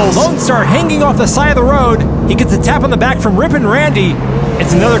 2 wheels. Lone Star hanging off the side of the road. He gets a tap on the back from Rip and Randy.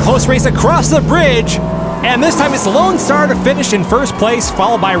 It's another close race across the bridge. And this time it's Lone Star to finish in first place,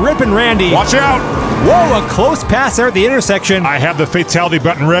 followed by Rip and Randy. Watch out! Whoa, a close pass there at the intersection. I have the fatality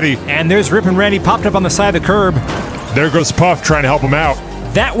button ready. And there's Rip and Randy popped up on the side of the curb. There goes Puff trying to help him out.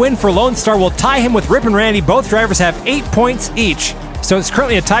 That win for Lone Star will tie him with Rip and Randy. Both drivers have 8 points each. So it's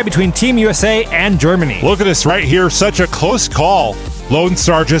currently a tie between Team USA and Germany. Look at this right here. Such a close call. Lone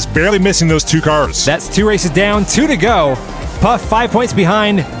Star just barely missing those 2 cars. That's 2 races down, 2 to go. Puff 5 points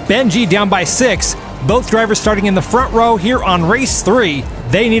behind. Benji down by 6. Both drivers starting in the front row here on race 3.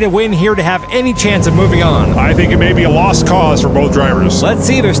 They need a win here to have any chance of moving on. I think it may be a lost cause for both drivers. Let's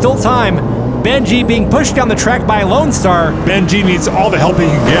see, there's still time. Benji being pushed down the track by Lone Star. Benji needs all the help he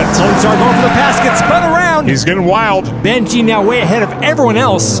can get. Lone Star going for the pass, gets spun around. He's getting wild. Benji now way ahead of everyone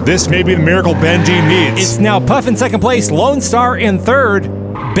else. This may be the miracle Benji needs. It's now Puff in second place, Lone Star in third.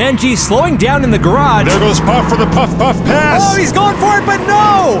 Benji slowing down in the garage. There goes Puff for the Puff pass. Oh, he's going for it, but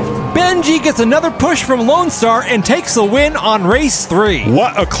no! Benji gets another push from Lone Star and takes the win on race 3.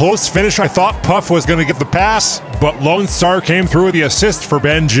 What a close finish. I thought Puff was going to get the pass, but Lone Star came through with the assist for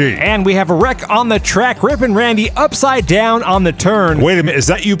Benji. And we have a wreck on the track. Rip and Randy upside down on the turn. Wait a minute, is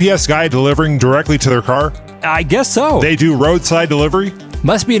that UPS guy delivering directly to their car? I guess so. They do roadside delivery?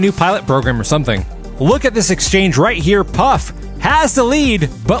 Must be a new pilot program or something. Look at this exchange right here. Puff has the lead,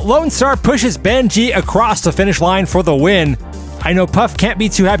 but Lone Star pushes Benji across the finish line for the win. I know Puff can't be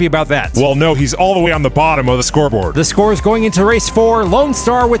too happy about that. Well, no, he's all the way on the bottom of the scoreboard. The scores going into race 4, Lone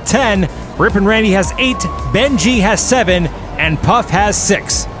Star with 10, Rip and Randy has 8, Benji has 7, and Puff has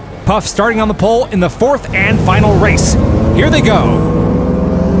 6. Puff starting on the pole in the 4th and final race. Here they go.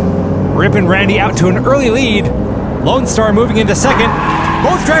 Rip and Randy out to an early lead. Lone Star moving into second.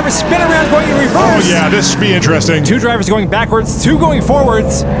 Both drivers spin around going in reverse. Oh yeah, this should be interesting. 2 drivers going backwards, 2 going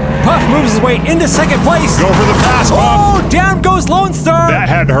forwards. Puff moves his way into second place. Go for the pass, Puff. Oh, down goes Lone Star. That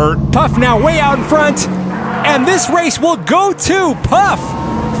had to hurt. Puff now way out in front. And this race will go to Puff,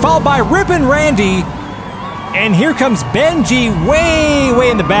 followed by Rip and Randy. And here comes Benji way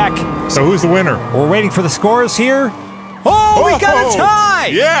in the back. So who's the winner? We're waiting for the scores here. Oh, we got a tie!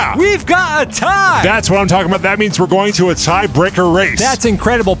 Yeah! We've got a tie! That's what I'm talking about. That means we're going to a tiebreaker race. That's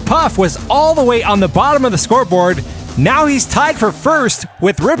incredible. Puff was all the way on the bottom of the scoreboard. Now he's tied for first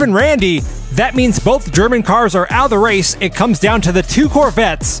with Rip and Randy. That means both German cars are out of the race. It comes down to the 2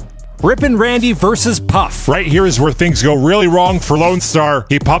 Corvettes. Rip and Randy versus Puff. Right here is where things go really wrong for Lone Star.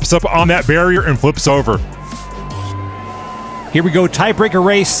 He pops up on that barrier and flips over. Here we go, tiebreaker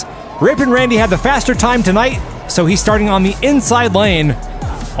race. Rip and Randy had the faster time tonight, so he's starting on the inside lane.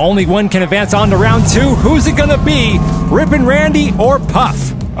 Only one can advance on to round 2. Who's it gonna be? Rip and Randy or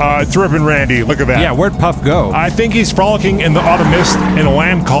Puff? It's Rip and Randy. Look at that. Yeah, where'd Puff go? I think he's frolicking in the autumn mist in a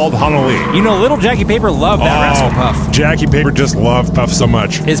land called Honolulu. You know, little Jackie Paper loved that rascal Puff. Jackie Paper just loved Puff so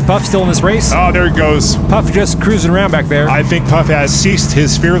much. Is Puff still in this race? Oh, there he goes. Puff just cruising around back there. I think Puff has ceased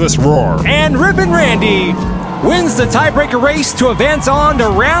his fearless roar. And Rip and Randy wins the tiebreaker race to advance on to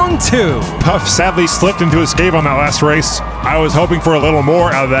round 2. Puff sadly slipped into his cave on that last race. I was hoping for a little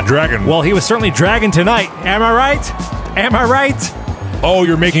more out of that dragon. Well, he was certainly dragging tonight. Am I right? Am I right? Oh,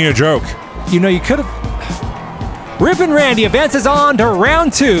 you're making a joke. You know, you could have... Rip and Randy advances on to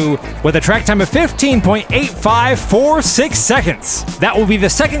round 2 with a track time of 15.8546 seconds. That will be the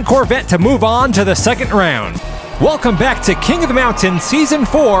second Corvette to move on to the second round. Welcome back to King of the Mountain Season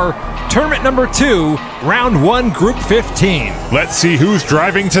 4, Tournament Number 2, Round 1, Group 15. Let's see who's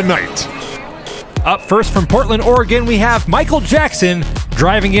driving tonight. Up first from Portland, Oregon, we have Michael Jackson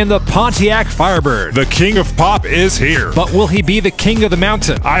driving in the Pontiac Firebird. The king of pop is here. But will he be the king of the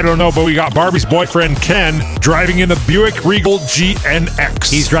mountain? I don't know, but we got Barbie's boyfriend, Ken, driving in the Buick Regal GNX.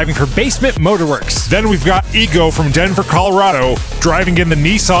 He's driving for Basement Motorworks. Then we've got Ego from Denver, Colorado, driving in the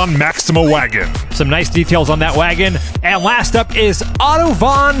Nissan Maxima wagon. Some nice details on that wagon. And last up is Otto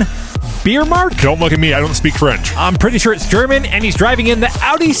von Biermark? Don't look at me, I don't speak French. I'm pretty sure it's German, and he's driving in the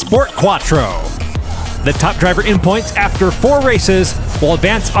Audi Sport Quattro. The top driver in points after 4 races will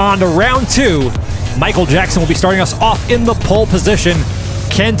advance on to round 2. Michael Jackson will be starting us off in the pole position.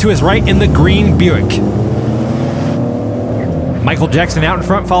 Ken to his right in the green Buick. Michael Jackson out in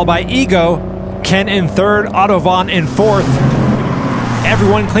front, followed by Ego. Ken in third, Otto von in fourth.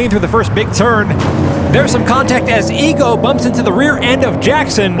 Everyone clean through the first big turn. There's some contact as Ego bumps into the rear end of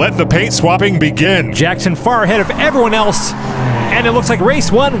Jackson. Let the paint swapping begin. Jackson far ahead of everyone else. And it looks like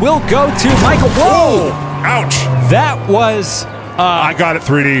race 1 will go to Michael. Whoa! Ouch! That was... I got it,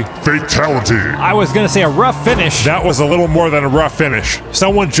 3D. Fatality. I was going to say a rough finish. That was a little more than a rough finish.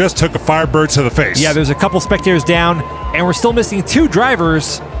 Someone just took a Firebird to the face. Yeah, there's a couple spectators down, and we're still missing 2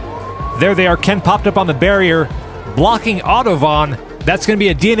 drivers. There they are. Ken popped up on the barrier, blocking Autovon. That's going to be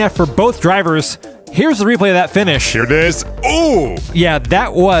a DNF for both drivers. Here's the replay of that finish. Here it is. Ooh! Yeah,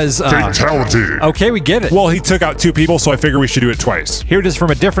 that was... Fatality. Okay, we get it. Well, he took out 2 people, so I figure we should do it twice. Here it is from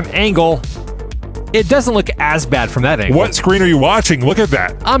a different angle. It doesn't look as bad from that angle. What screen are you watching? Look at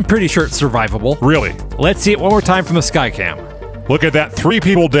that. I'm pretty sure it's survivable. Really? Let's see it one more time from the Skycam. Look at that, 3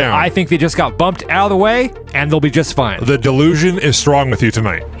 people down. I think they just got bumped out of the way, and they'll be just fine. The delusion is strong with you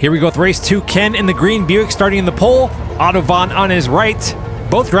tonight. Here we go with race 2. Ken in the green Buick starting in the pole. Autobahn on his right.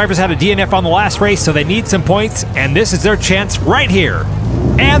 Both drivers had a DNF on the last race, so they need some points, and this is their chance right here.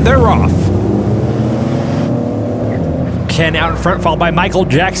 And they're off. Ken out in front, followed by Michael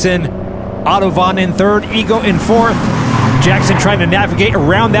Jackson. Autobahn in third, Ego in fourth. Jackson trying to navigate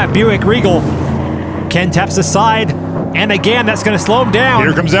around that Buick Regal. Ken taps the side, and again, that's going to slow him down.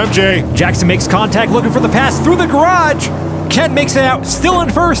 Here comes MJ. Jackson makes contact, looking for the pass through the garage. Ken makes it out, still in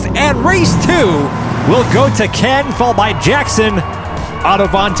first, and race 2 will go to Ken, followed by Jackson.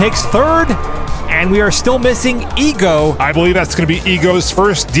 Autobahn takes third, and we are still missing Ego. I believe that's going to be Ego's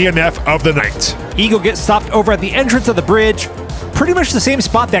first DNF of the night. Ego gets stopped over at the entrance of the bridge. Pretty much the same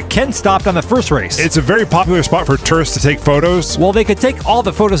spot that Ken stopped on the first race. It's a very popular spot for tourists to take photos. Well, they could take all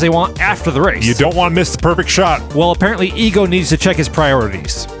the photos they want after the race. You don't want to miss the perfect shot. Well, apparently Ego needs to check his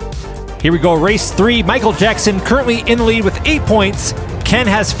priorities. Here we go, race 3. Michael Jackson currently in the lead with 8 points. Ken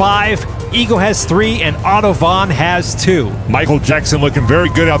has 5, Ego has 3, and Autobahn has 2. Michael Jackson looking very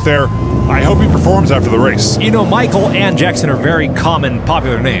good out there. I hope he performs after the race. You know, Michael and Jackson are very common,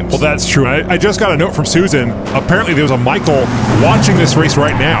 popular names. Well, that's true. I just got a note from Susan. Apparently there's a Michael watching this race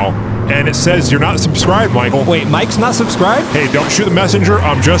right now, and it says you're not subscribed, Michael. Wait, Mike's not subscribed? Hey, don't shoot the messenger.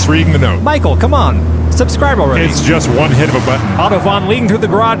 I'm just reading the note. Michael, come on. Subscribe already. It's just one hit of a button. Autobahn leading through the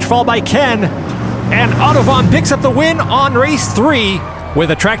garage, followed by Ken. And Autobahn picks up the win on race 3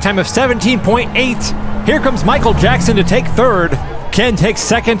 with a track time of 17.8. Here comes Michael Jackson to take third. Ken takes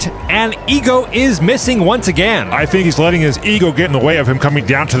second, and Ego is missing once again. I think he's letting his ego get in the way of him coming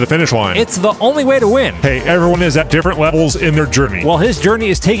down to the finish line. It's the only way to win. Hey, everyone is at different levels in their journey. Well, his journey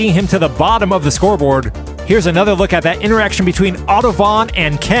is taking him to the bottom of the scoreboard. Here's another look at that interaction between Autobahn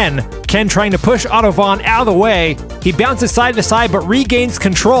and Ken. Ken trying to push Autobahn out of the way. He bounces side to side but regains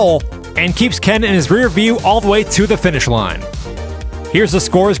control and keeps Ken in his rear view all the way to the finish line. Here's the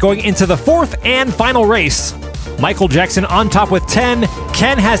scores going into the 4th and final race. Michael Jackson on top with 10,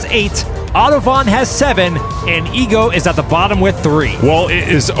 Ken has 8, Autobahn has 7, and Ego is at the bottom with 3. Well, it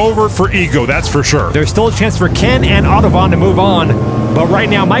is over for Ego, that's for sure. There's still a chance for Ken and Autobahn to move on, but right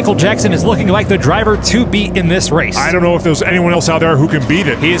now Michael Jackson is looking like the driver to beat in this race. I don't know if there's anyone else out there who can beat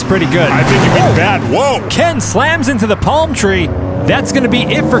it. He is pretty good. I think he'd be bad. Whoa! Ken slams into the palm tree. That's going to be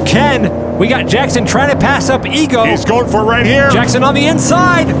it for Ken. We got Jackson trying to pass up Ego. He's going for it right here. Jackson on the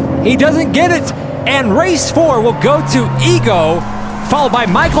inside. He doesn't get it. And race 4 will go to Ego, followed by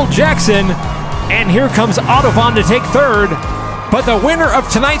Michael Jackson. And here comes Autobahn to take third. But the winner of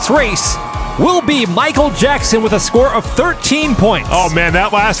tonight's race will be Michael Jackson with a score of 13 points. Oh man,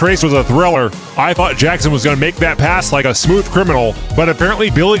 that last race was a thriller. I thought Jackson was going to make that pass like a smooth criminal, but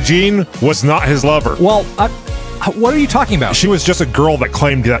apparently Billie Jean was not his lover. Well, what are you talking about? She was just a girl that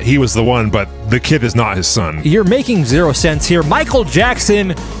claimed that he was the one, but the kid is not his son. You're making zero sense here. Michael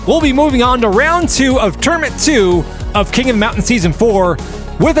Jackson will be moving on to round 2 of Tournament 2 of King of the Mountain Season 4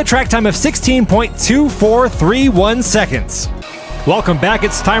 with a track time of 16.2431 seconds. Welcome back.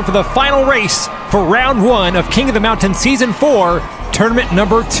 It's time for the final race for round 1 of King of the Mountain Season 4, Tournament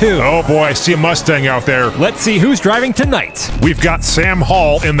number 2. Oh boy, I see a Mustang out there. Let's see who's driving tonight. We've got Sam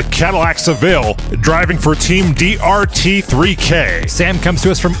Hall in the Cadillac Seville, driving for Team DRT3K. Sam comes to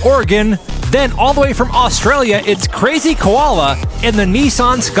us from Oregon. Then all the way from Australia, it's Crazy Koala in the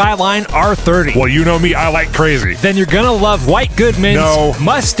Nissan Skyline R30. Well, you know me, I like crazy. Then you're gonna love White Goodman's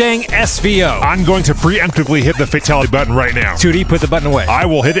Mustang SVO. I'm going to preemptively hit the fatality button right now. 2D, put the button away. I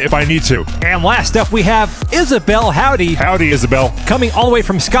will hit it if I need to. And last up we have Isabel Howdy. Howdy, Isabel. Coming all the way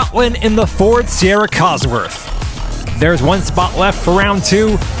from Scotland in the Ford Sierra Cosworth. There's one spot left for round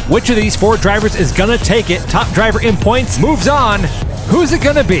 2. Which of these 4 drivers is gonna take it? Top driver in points moves on. Who's it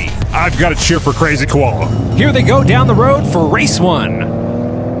gonna be? I've got to cheer for Crazy Koala. Here they go down the road for race 1.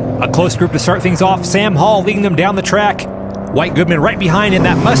 A close group to start things off. Sam Hall leading them down the track. White Goodman right behind in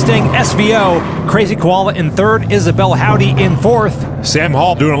that Mustang SVO. Crazy Koala in 3rd. Isabel Howdy in 4th. Sam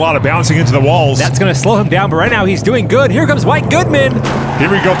Hall doing a lot of bouncing into the walls. That's going to slow him down, but right now he's doing good. Here comes White Goodman.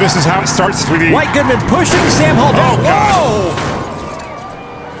 Here we go. This is how it starts, sweetie. White Goodman pushing Sam Hall down. Oh, God.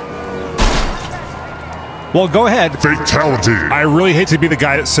 Whoa! Well, go ahead. Fatality. I really hate to be the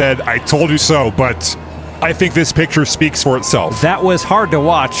guy that said, I told you so, but I think this picture speaks for itself. That was hard to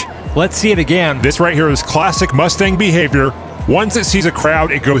watch. Let's see it again. This right here is classic Mustang behavior. Once it sees a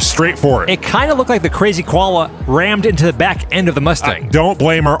crowd, it goes straight for it. It kind of looked like the Crazy Koala rammed into the back end of the Mustang. Don't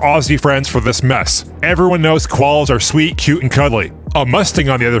blame our Aussie friends for this mess. Everyone knows koalas are sweet, cute, and cuddly. A Mustang,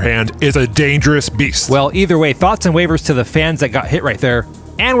 on the other hand, is a dangerous beast. Well, either way, thoughts and waivers to the fans that got hit right there.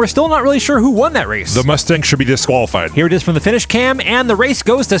 and we're still not really sure who won that race. The Mustang should be disqualified. Here it is from the finish cam, and the race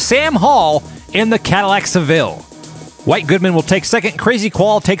goes to Sam Hall in the Cadillac Seville. White Goodman will take second, Crazy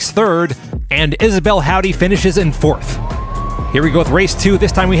Qual takes third, and Isabel Howdy finishes in fourth. Here we go with race 2.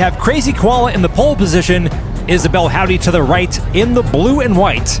 This time we have Crazy Koala in the pole position, Isabel Howdy to the right in the blue and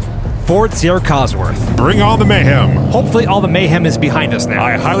white Ford Sierra Cosworth. Bring on the mayhem. Hopefully all the mayhem is behind us now.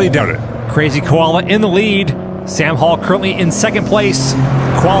 I highly doubt it. Crazy Koala in the lead. Sam Hall currently in second place.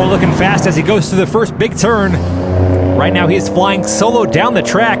 Koala looking fast as he goes through the first big turn. Right now he is flying solo down the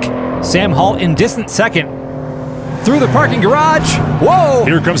track. Sam Hall in distant second. Through the parking garage. Whoa!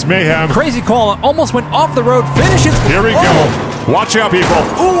 Here comes mayhem. Crazy Koala almost went off the road, finishes. Here we go. Watch out, people.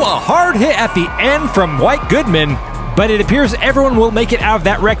 Ooh, a hard hit at the end from White Goodman, but it appears everyone will make it out of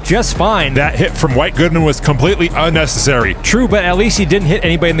that wreck just fine. That hit from White Goodman was completely unnecessary. True, but at least he didn't hit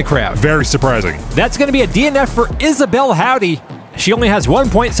anybody in the crowd. Very surprising. That's going to be a DNF for Isabel Howdy. She only has 1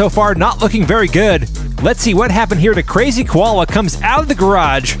 point so far, not looking very good. Let's see what happened here to Crazy Koala. Comes out of the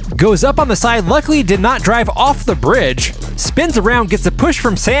garage, goes up on the side, luckily did not drive off the bridge, spins around, gets a push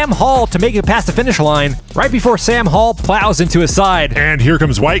from Sam Hall to make it past the finish line, right before Sam Hall plows into his side. And here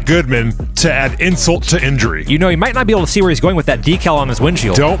comes White Goodman to add insult to injury. You know, he might not be able to see where he's going with that decal on his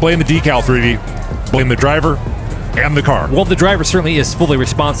windshield. Don't blame the decal, 3D. Blame the driver and the car. Well, the driver certainly is fully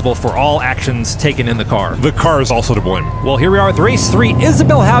responsible for all actions taken in the car. The car is also to blame. Well, here we are with race 3.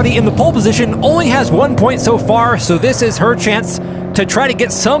 Isabel Howdy in the pole position only has 1 point so far, so this is her chance to try to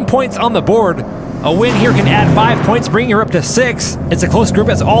get some points on the board. A win here can add 5 points, bringing her up to 6. It's a close group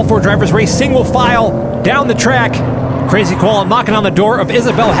as all 4 drivers race single file down the track. Crazy Koala knocking on the door of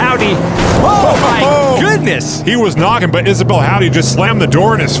Isabel Howdy. Oh my goodness! He was knocking, but Isabel Howdy just slammed the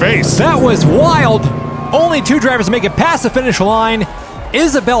door in his face. That was wild. Only 2 drivers make it past the finish line.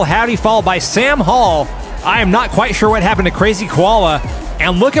 Isabel Howdy followed by Sam Hall. I am not quite sure what happened to Crazy Koala.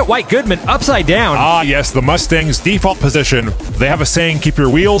 And look at White Goodman upside down. Ah, yes, the Mustang's default position. They have a saying, keep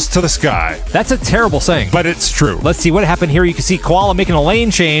your wheels to the sky. That's a terrible saying. But it's true. Let's see what happened here. You can see Koala making a lane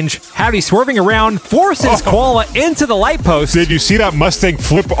change. Howdy swerving around, forces Koala into the light post. Did you see that Mustang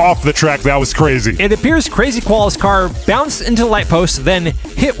flip off the track? That was crazy. It appears Crazy Koala's car bounced into the light post, then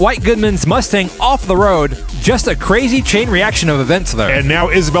hit White Goodman's Mustang off the road. Just a crazy chain reaction of events there. And now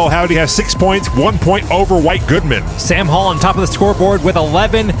Isabel Howdy has 6 points, 1 point over White Goodman. Sam Hall on top of the scoreboard with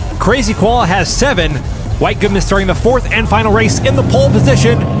 11. Crazy Koala has 7. White Goodman starting the 4th and final race in the pole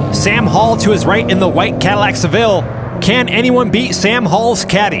position. Sam Hall to his right in the white Cadillac Seville. Can anyone beat Sam Hall's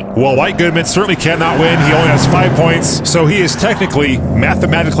caddy? Well, White Goodman certainly cannot win. He only has 5 points, so he is technically,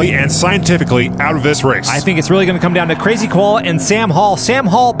 mathematically, and scientifically out of this race. I think it's really going to come down to Crazy Koala and Sam Hall. Sam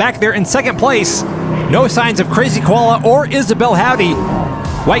Hall back there in second place. No signs of Crazy Koala or Isabel Howdy.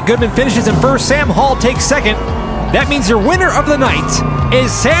 White Goodman finishes in first. Sam Hall takes second. That means your winner of the night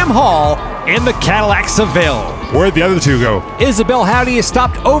is Sam Hall in the Cadillac Seville. Where'd the other 2 go? Isabel Howdy is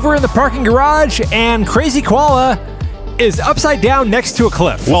stopped over in the parking garage, and Crazy Koala is upside down next to a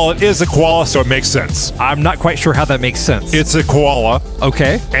cliff. Well, it is a koala, so it makes sense. I'm not quite sure how that makes sense. It's a koala.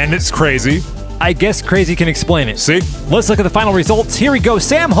 Okay. And it's crazy. I guess Crazy can explain it. See? Let's look at the final results. Here we go.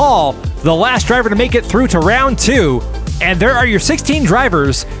 Sam Hall, the last driver to make it through to round 2. And there are your 16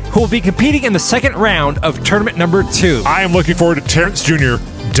 drivers who will be competing in the second round of tournament number 2. I am looking forward to Terrence Jr.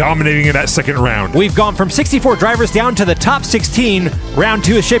 dominating in that second round. We've gone from 64 drivers down to the top 16. Round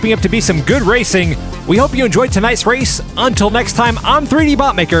 2 is shaping up to be some good racing. We hope you enjoyed tonight's race. Until next time, I'm 3D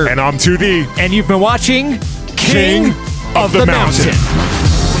Botmaker. And I'm 2D. And you've been watching King of the Mountain.